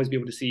 You'll always be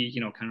able to see,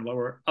 kind of what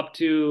we're up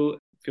to.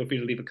 Feel free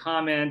to leave a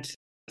comment,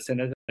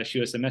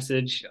 shoot us a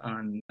message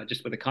on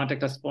just with the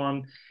contact us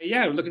form.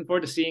 Yeah, we're looking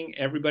forward to seeing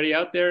everybody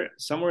out there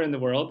somewhere in the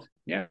world.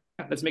 Yeah,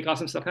 let's make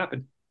awesome stuff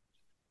happen.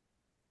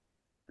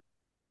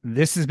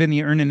 This has been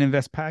the Earn and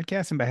Invest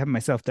podcast, and by having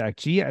myself, Doc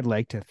G, I'd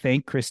like to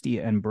thank Christy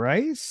and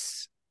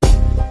Bryce.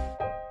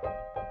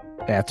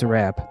 That's a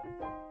wrap.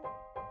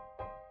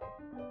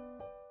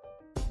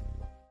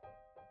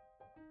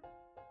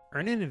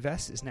 Earn and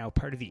Invest is now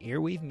part of the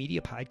Airwave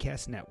Media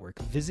Podcast Network.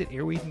 Visit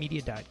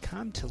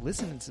airwavemedia.com to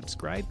listen and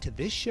subscribe to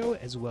this show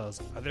as well as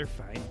other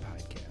fine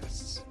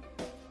podcasts.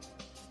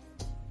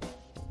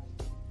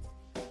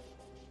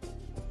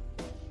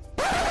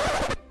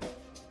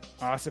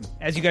 Awesome.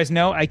 As you guys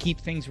know, I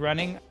keep things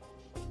running.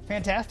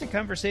 Fantastic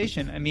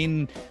conversation. I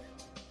mean,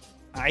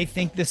 I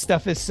think this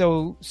stuff is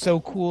so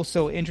cool,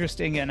 so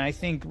interesting, and I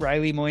think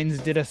Riley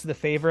Moynes did us the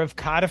favor of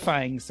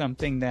codifying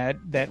something that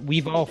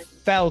we've all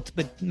felt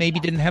but maybe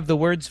didn't have the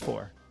words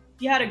for.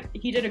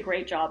 He did a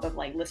great job of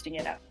like listing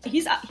it out.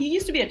 He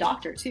used to be a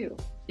doctor too.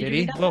 Did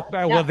he?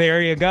 Well,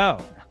 there you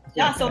go.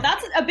 Yeah, so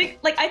that's a big,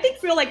 like, I think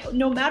feel like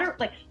no matter,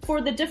 like,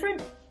 for the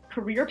different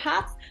career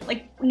paths,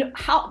 like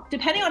how,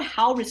 depending on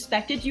how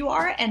respected you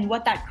are and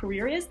what that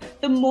career is,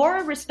 the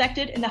more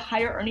respected and the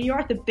higher earning you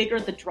are, the bigger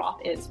the drop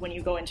is when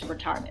you go into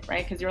retirement,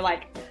 right? Because you're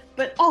like,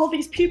 but all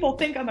these people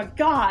think I'm a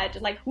god,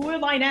 like who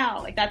am I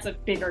now? Like that's a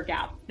bigger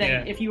gap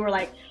than if you were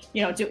like,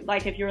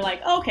 if you're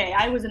like, okay,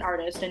 I was an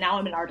artist and now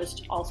I'm an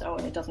artist also,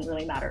 and it doesn't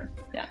really matter.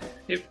 Yeah.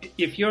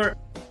 If you're,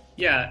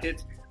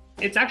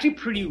 it's actually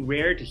pretty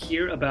rare to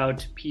hear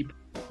about people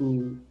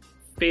who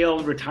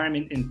failed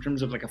retirement in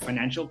terms of like a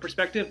financial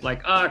perspective,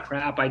 like,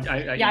 crap, I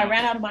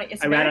ran out of money.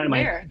 It's actually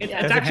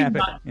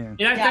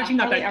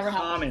not that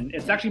common.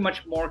 It's actually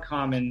much more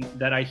common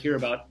that I hear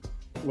about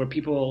where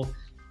people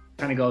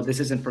kind of go, this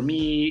isn't for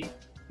me.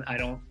 I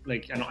don't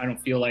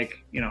feel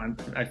like,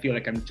 I feel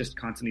like I'm just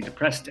constantly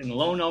depressed and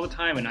alone all the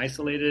time and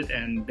isolated,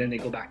 and then they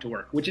go back to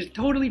work, which is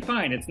totally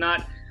fine. It's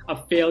not a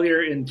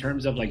failure in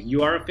terms of like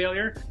you are a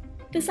failure.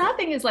 The sad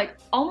thing is, like,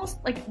 almost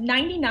like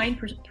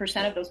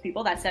 99% of those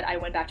people that said I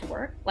went back to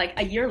work, like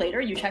a year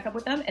later, you check up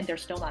with them and they're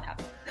still not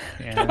happy.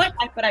 Yeah.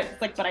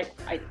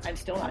 I'm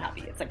still not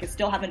happy. It's like I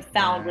still haven't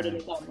found what it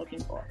is I'm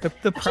looking for.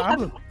 The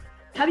problem.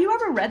 Have you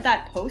ever read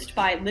that post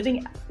by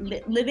Living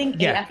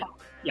AFI?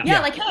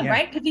 Like him,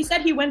 right? Because he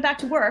said he went back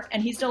to work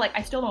and he's still like,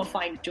 I still don't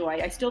find joy.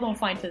 I still don't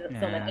find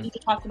fulfillment. I need to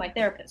talk to my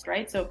therapist,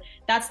 right? So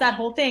that's that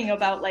whole thing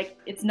about like,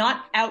 it's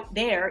not out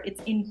there,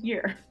 it's in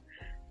here.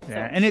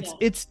 Yeah, and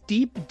it's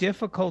deep,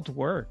 difficult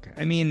work.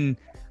 I mean,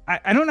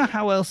 I don't know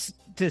how else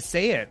to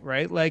say it,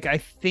 right? Like, I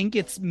think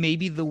it's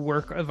maybe the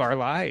work of our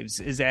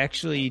lives is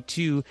actually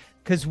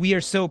because we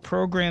are so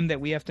programmed that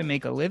we have to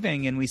make a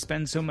living and we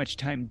spend so much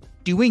time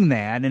doing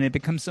that, and it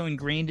becomes so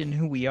ingrained in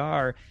who we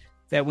are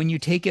that when you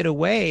take it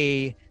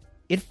away,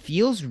 it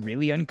feels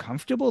really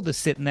uncomfortable to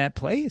sit in that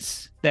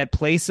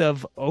place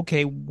of,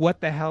 okay, what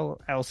the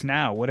hell else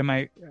now? What am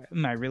I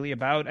really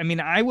about? I mean,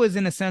 I was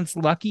in a sense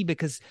lucky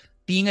because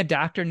being a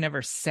doctor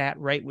never sat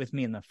right with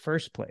me in the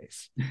first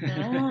place.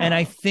 Oh. And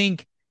I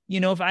think,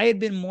 if I had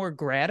been more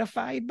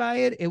gratified by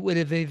it, it would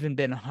have even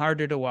been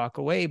harder to walk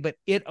away, but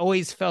it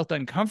always felt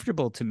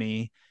uncomfortable to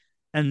me.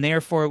 And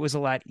therefore it was a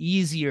lot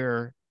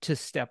easier to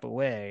step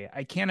away.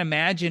 I can't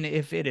imagine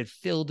if it had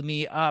filled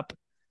me up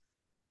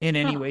in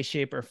any way,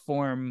 shape, or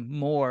form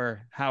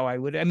more how I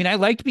would. I mean, I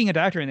liked being a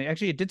doctor, and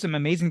actually it did some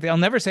amazing things. I'll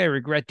never say I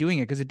regret doing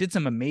it because it did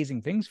some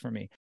amazing things for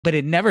me, but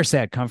it never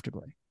sat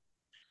comfortably.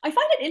 I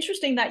find it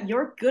interesting that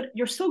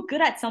you're so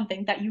good at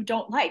something that you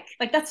don't like.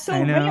 Like, that's so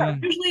I know. rare.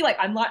 Usually, like,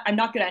 I'm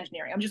not good at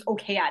engineering. I'm just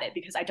okay at it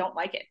because I don't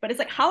like it. But it's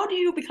like, how do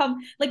you become,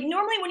 like,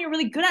 normally when you're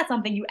really good at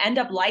something, you end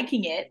up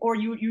liking it, or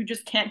you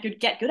just can't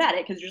get good at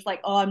it because you're just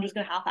like, oh, I'm just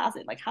gonna half-ass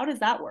it. Like, how does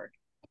that work?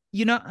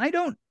 I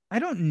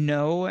don't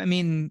know. I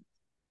mean,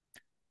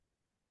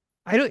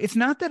 it's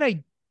not that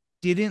I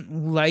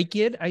didn't like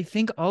it. I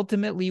think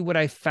ultimately what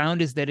I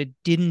found is that it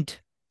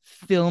didn't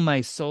fill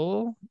my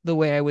soul the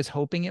way I was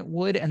hoping it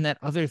would, and that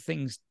other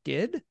things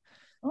did.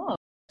 Oh.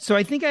 So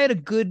I think I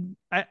had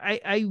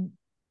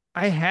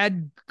I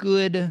had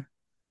good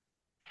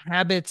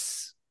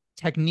habits,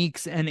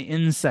 techniques, and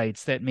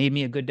insights that made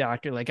me a good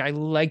doctor. Like, I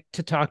like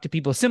to talk to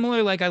people,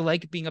 similar like I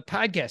like being a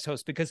podcast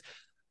host, because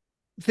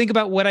think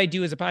about what I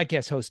do as a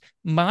podcast host.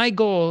 My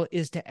goal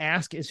is to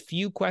ask as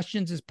few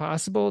questions as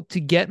possible to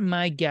get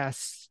my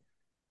guests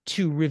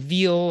to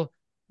reveal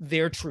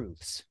their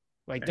truths,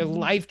 like their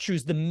life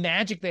truths, the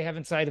magic they have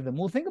inside of them.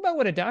 Well, think about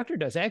what a doctor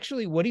does.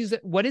 Actually, what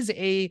is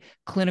a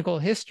clinical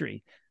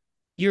history?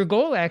 Your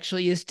goal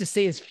actually is to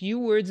say as few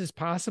words as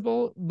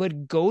possible,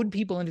 but goad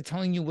people into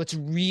telling you what's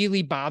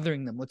really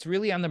bothering them, what's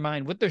really on their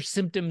mind, what their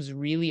symptoms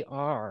really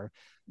are.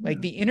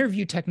 Like the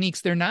interview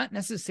techniques, they're not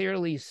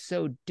necessarily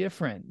so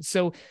different.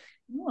 So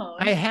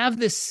I have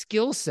this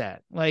skill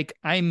set. Like,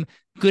 I'm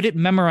good at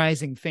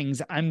memorizing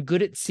things. I'm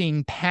good at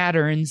seeing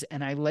patterns,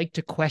 and I like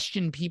to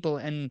question people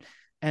and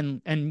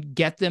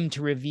get them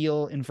to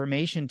reveal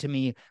information to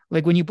me.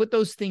 Like, when you put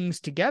those things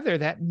together,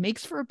 that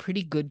makes for a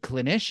pretty good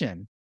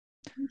clinician.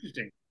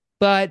 Interesting.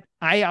 But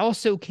I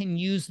also can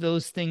use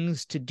those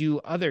things to do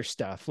other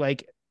stuff.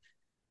 Like,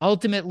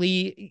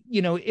 ultimately,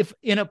 if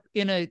in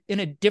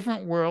a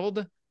different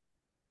world,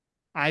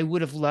 I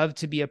would have loved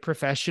to be a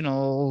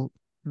professional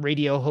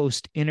radio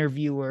host,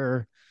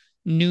 interviewer,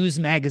 news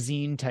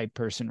magazine type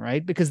person,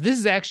 right? Because this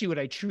is actually what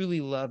I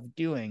truly love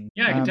doing.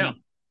 Yeah, I can tell.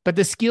 But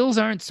the skills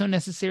aren't so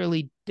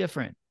necessarily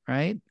different,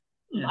 right?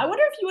 I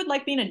wonder if you would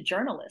like being a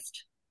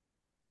journalist.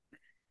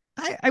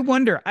 I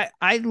wonder.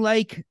 I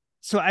like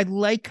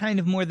kind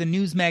of more the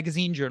news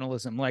magazine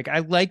journalism. Like, I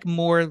like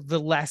more the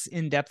less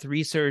in-depth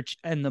research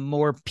and the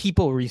more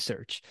people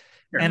research.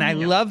 And I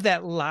love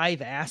that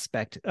live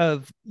aspect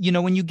of,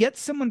 when you get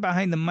someone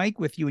behind the mic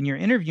with you and you're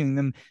interviewing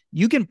them,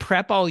 you can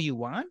prep all you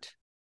want,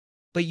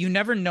 but you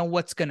never know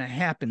what's going to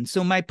happen.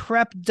 So my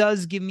prep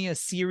does give me a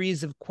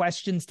series of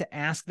questions to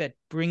ask that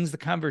brings the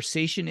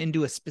conversation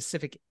into a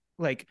specific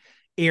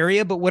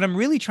area. But what I'm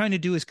really trying to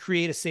do is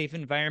create a safe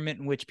environment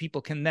in which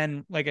people can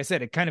then, like I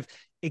said, it kind of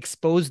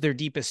expose their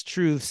deepest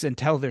truths and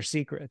tell their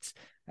secrets.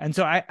 And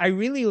so I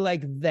really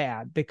like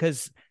that,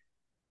 because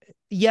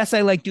yes,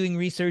 I like doing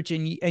research,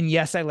 and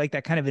yes, I like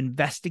that kind of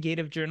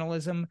investigative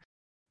journalism.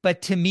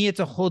 But to me, it's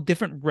a whole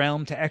different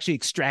realm to actually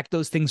extract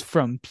those things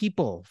from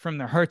people, from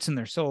their hearts and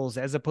their souls,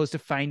 as opposed to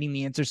finding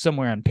the answer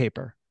somewhere on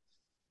paper.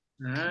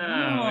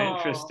 Oh,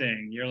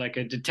 interesting. You're like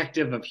a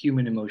detective of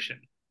human emotion.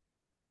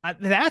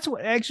 That's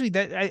what actually,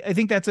 I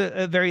think that's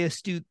a very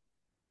astute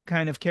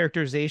kind of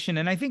characterization.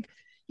 And I think,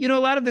 a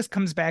lot of this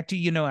comes back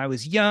to, I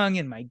was young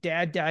and my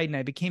dad died, and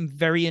I became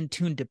very in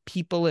tune to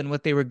people and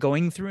what they were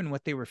going through and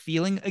what they were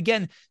feeling.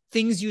 Again,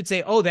 things you'd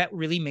say, oh, that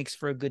really makes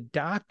for a good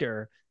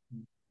doctor,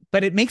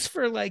 but it makes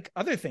for like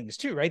other things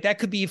too, right? That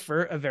could be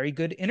for a very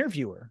good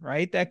interviewer,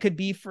 right? That could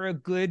be for a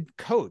good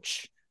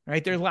coach,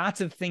 right? There are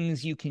lots of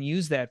things you can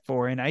use that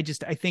for. And I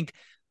think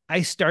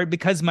I started,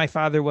 because my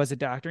father was a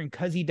doctor and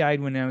because he died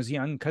when I was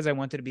young, because I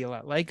wanted to be a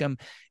lot like him,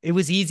 it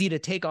was easy to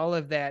take all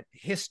of that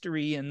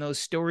history and those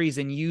stories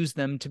and use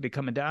them to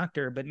become a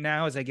doctor. But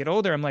now as I get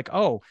older, I'm like,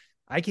 oh,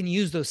 I can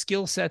use those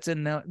skill sets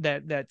and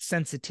that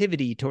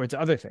sensitivity towards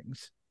other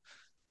things.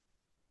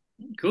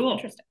 Cool.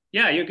 Interesting.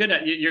 Yeah, you're good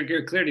at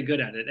you're clearly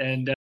good at it,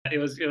 and it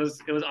was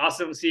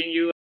awesome seeing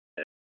you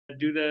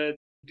do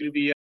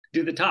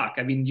the talk.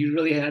 I mean, you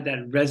really had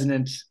that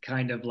resonant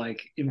kind of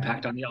like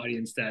impact on the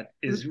audience that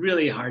is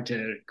really hard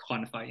to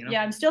quantify,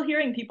 Yeah, I'm still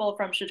hearing people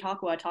from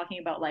Chautauqua talking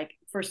about like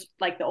first,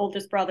 like the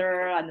oldest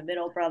brother and the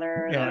middle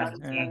brother.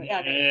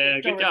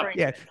 Good job.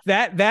 Yeah,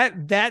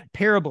 that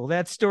parable,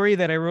 that story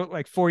that I wrote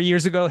like 4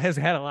 years ago has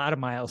had a lot of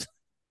miles.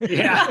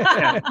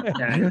 Yeah.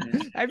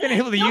 I've been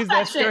able to use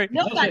that story.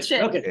 That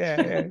shit. Okay.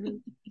 Yeah.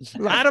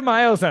 A lot of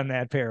miles on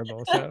that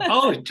parable. So.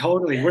 Oh,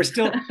 totally. We're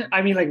still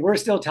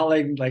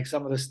telling like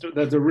some of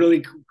the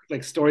really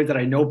like stories that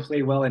I know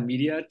play well in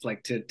media,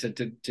 like to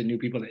new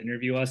people that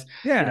interview us.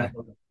 Yeah.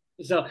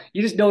 So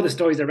you just know the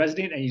stories that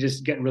resonate, and you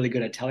just get really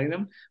good at telling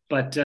them.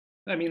 But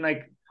I mean,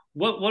 like,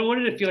 what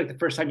did it feel like the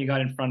first time you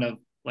got in front of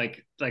What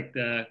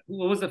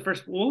was the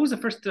first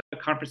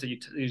conference that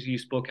you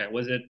spoke at?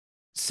 Was it?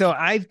 So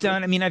I've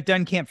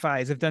done Camp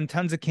FIs. I've done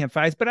tons of Camp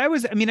FIs, but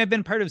I've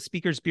been part of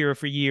Speakers Bureau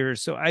for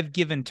years. So I've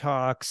given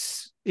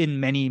talks in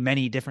many,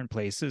 many different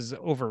places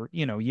over,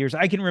 years.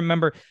 I can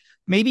remember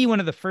maybe one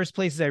of the first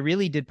places I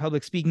really did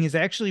public speaking is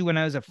actually when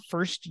I was a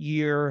first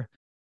year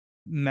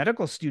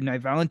medical student. I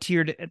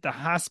volunteered at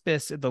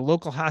the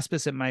local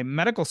hospice at my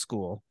medical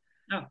school.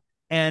 Oh.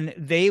 And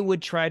they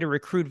would try to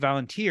recruit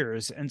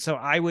volunteers. And so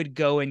I would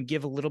go and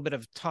give a little bit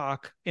of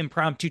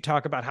impromptu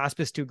talk about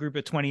hospice to a group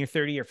of 20 or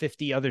 30 or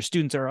 50 other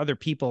students or other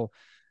people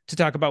to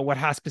talk about what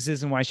hospice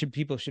is and why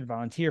people should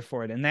volunteer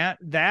for it. And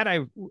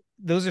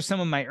those are some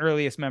of my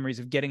earliest memories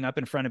of getting up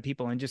in front of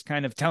people and just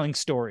kind of telling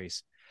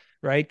stories,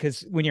 right?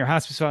 Because when you're a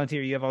hospice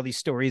volunteer, you have all these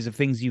stories of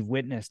things you've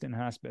witnessed in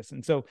hospice.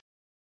 And so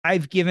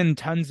I've given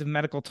tons of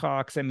medical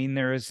talks. I mean,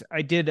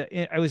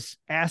 I was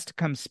asked to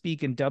come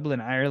speak in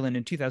Dublin, Ireland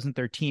in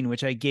 2013,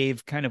 which I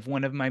gave kind of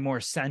one of my more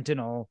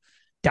sentinel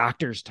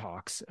doctors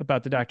talks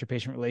about the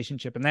doctor-patient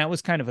relationship. And that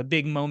was kind of a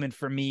big moment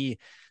for me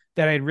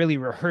that I'd really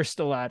rehearsed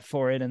a lot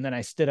for it. And then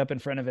I stood up in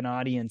front of an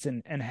audience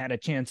and had a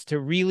chance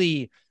to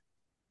really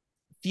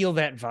feel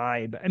that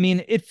vibe. I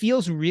mean, it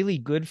feels really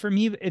good for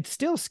me. It's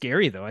still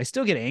scary though. I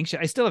still get anxious.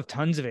 I still have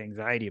tons of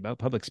anxiety about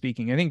public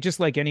speaking. I think just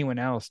like anyone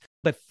else,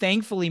 but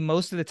thankfully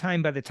most of the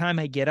time, by the time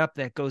I get up,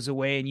 that goes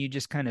away and you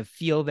just kind of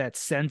feel that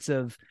sense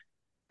of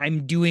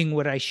I'm doing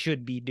what I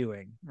should be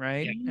doing.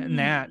 Right. Yeah.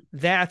 And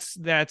that's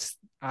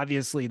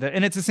obviously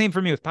and it's the same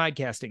for me with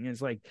podcasting.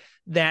 Is like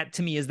that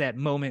to me is that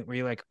moment where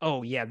you're like,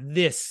 oh yeah,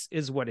 this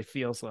is what it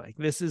feels like.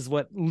 This is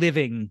what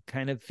living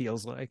kind of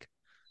feels like.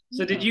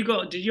 So did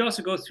you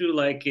also go through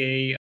like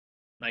a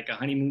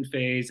honeymoon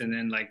phase and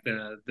then like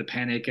the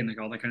panic and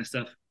like all that kind of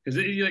stuff? Because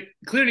like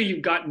clearly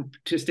you've gotten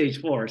to stage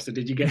 4. So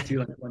did you get to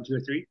like 1, 2, or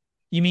 3?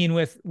 You mean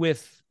with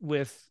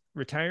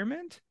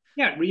retirement?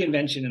 Yeah,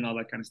 reinvention and all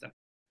that kind of stuff.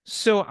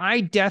 So I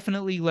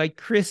definitely, like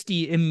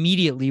Christy,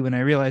 immediately when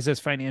I realized I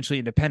was financially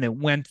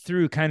independent, went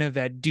through kind of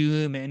that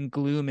doom and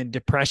gloom and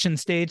depression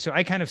stage. So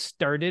I kind of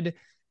started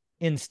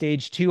in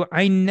stage 2.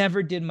 I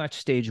never did much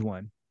stage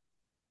 1.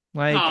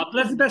 Like,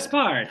 that's the best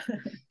part.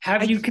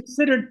 Have you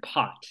considered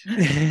pot?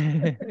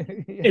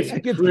 It's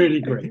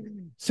pretty great.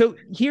 So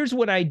here's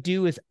what I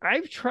do is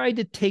I've tried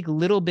to take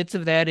little bits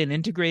of that and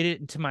integrate it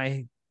into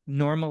my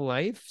normal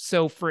life.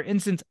 So for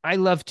instance, I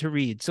love to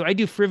read. So I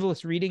do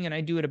frivolous reading and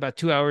I do it about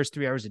 2 hours,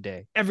 3 hours a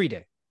day, every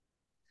day.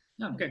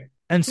 Oh, okay.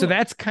 And so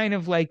that's kind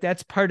of like,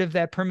 that's part of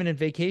that permanent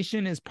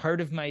vacation is part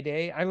of my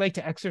day. I like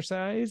to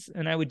exercise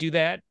and I would do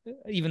that,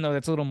 even though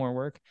that's a little more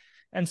work.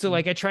 And so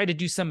like I try to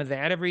do some of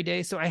that every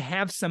day. So I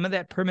have some of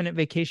that permanent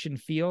vacation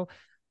feel.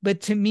 But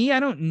to me, I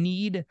don't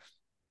need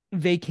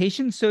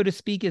vacation, so to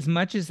speak, as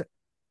much as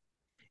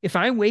if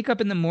I wake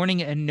up in the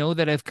morning and know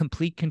that I have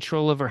complete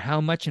control over how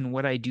much and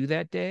what I do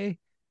that day,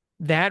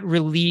 that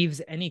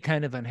relieves any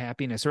kind of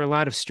unhappiness or a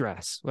lot of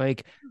stress.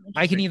 Like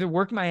I can either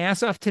work my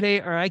ass off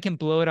today or I can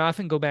blow it off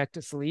and go back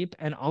to sleep.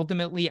 And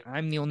ultimately,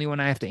 I'm the only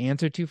one I have to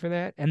answer to for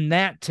that. And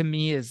that to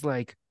me is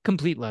like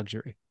complete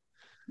luxury.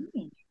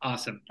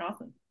 Awesome.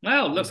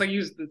 Wow, looks like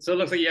you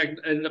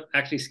ended up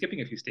actually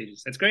skipping a few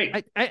stages. That's great.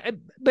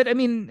 But I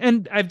mean,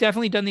 and I've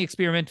definitely done the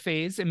experiment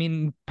phase. I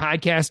mean,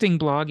 podcasting,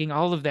 blogging,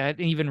 all of that,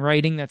 and even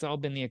writing, that's all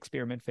been the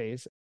experiment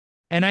phase.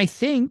 And I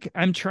think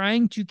I'm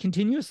trying to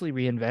continuously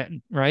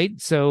reinvent, right?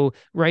 So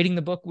writing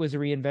the book was a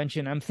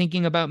reinvention. I'm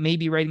thinking about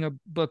maybe writing a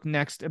book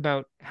next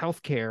about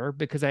healthcare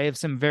because I have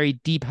some very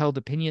deep held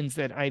opinions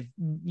that I've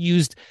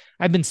used.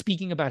 I've been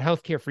speaking about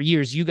healthcare for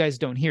years. You guys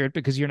don't hear it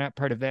because you're not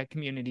part of that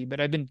community, but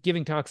I've been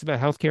giving talks about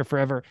healthcare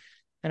forever.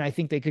 And I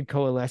think they could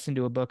coalesce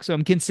into a book. So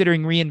I'm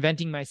considering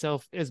reinventing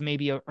myself as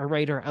maybe a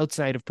writer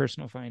outside of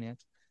personal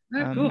finance.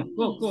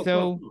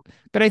 Cool.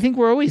 But I think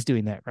we're always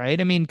doing that,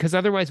 right? I mean, because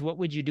otherwise, what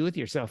would you do with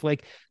yourself?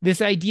 Like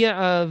this idea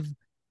of,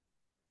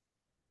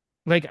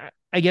 like,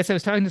 I guess I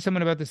was talking to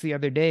someone about this the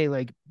other day.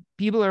 Like,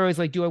 people are always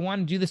like, do I want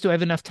to do this? Do I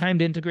have enough time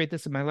to integrate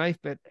this in my life?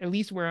 But at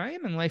least where I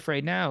am in life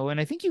right now, and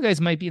I think you guys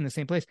might be in the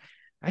same place,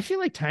 I feel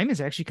like time is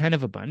actually kind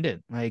of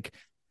abundant. Like,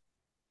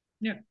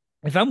 yeah,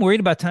 if I'm worried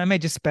about time, I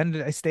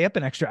stay up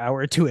an extra hour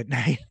or 2 at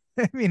night.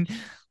 I mean,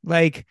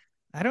 like,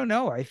 I don't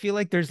know. I feel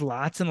like there's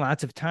lots and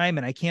lots of time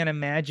and I can't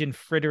imagine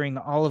frittering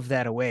all of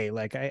that away.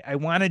 Like I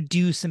want to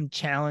do some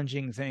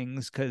challenging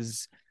things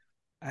because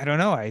I don't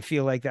know. I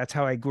feel like that's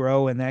how I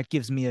grow and that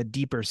gives me a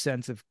deeper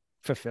sense of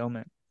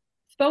fulfillment.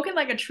 Spoken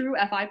like a true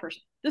FI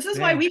person. This is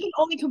why we can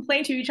only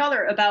complain to each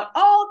other about,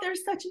 oh,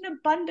 there's such an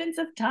abundance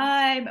of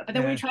time. But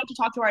then when we try to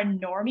talk to our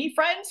normie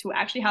friends who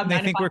actually have, they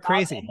think we're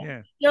crazy.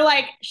 Yeah. They're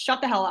like, shut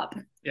the hell up.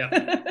 Yeah.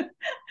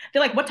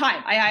 They're like, what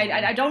time?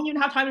 I don't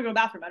even have time to go to the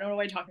bathroom. I don't know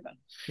what you're talking about.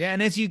 Yeah.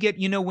 And as you get,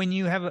 when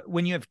you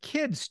have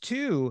kids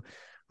too,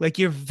 like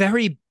you're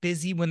very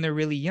busy when they're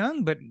really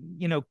young, but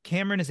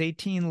Cameron is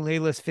 18,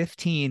 Layla's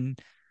 15.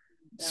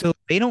 Yeah. So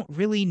they don't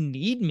really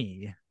need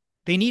me.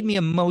 They need me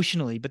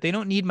emotionally, but they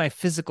don't need my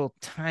physical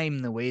time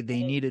the way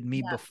they needed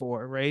me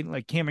before, right?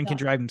 Like Cameron can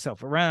drive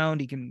himself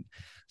around.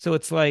 So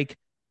it's like,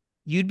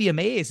 you'd be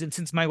amazed. And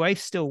since my wife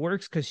still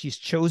works because she's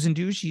chosen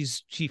to,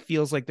 she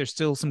feels like there's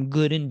still some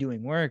good in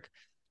doing work.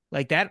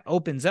 Like that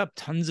opens up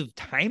tons of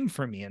time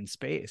for me in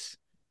space.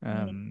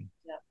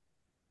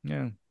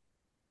 Yeah.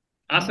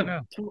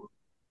 Awesome.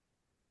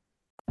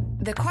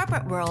 The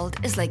corporate world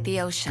is like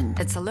the ocean.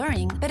 It's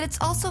alluring, but it's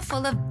also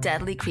full of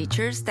deadly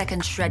creatures that can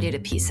shred you to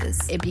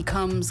pieces. It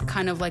becomes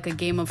kind of like a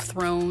Game of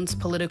Thrones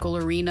political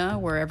arena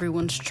where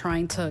everyone's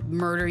trying to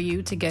murder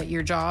you to get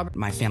your job.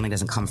 My family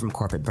doesn't come from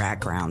corporate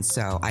background,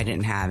 so I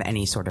didn't have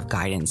any sort of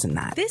guidance in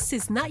that. This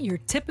is not your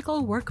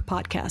typical work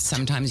podcast.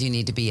 Sometimes you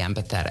need to be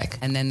empathetic.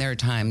 And then there are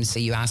times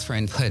that you ask for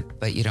input,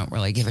 but you don't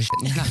really give a shit.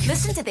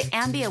 Listen to the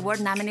Ambie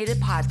Award-nominated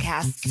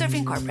podcast,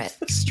 Surfing Corporate.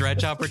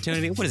 Stretch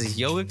opportunity? What is this,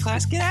 yoga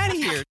class? Get out of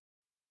here.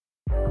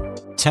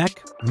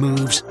 Tech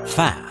moves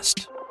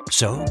fast,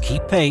 so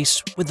keep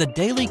pace with the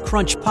Daily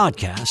Crunch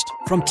podcast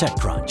from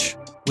TechCrunch.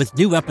 With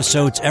new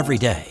episodes every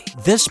day,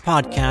 this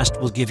podcast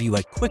will give you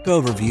a quick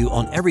overview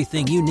on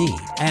everything you need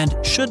and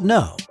should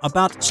know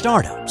about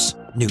startups,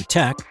 new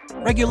tech,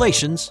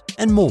 regulations,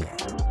 and more.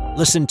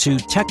 Listen to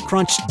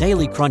TechCrunch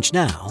Daily Crunch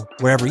now,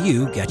 wherever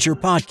you get your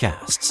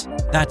podcasts.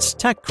 That's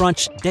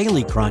TechCrunch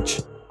Daily Crunch,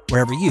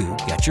 wherever you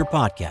get your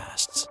podcasts.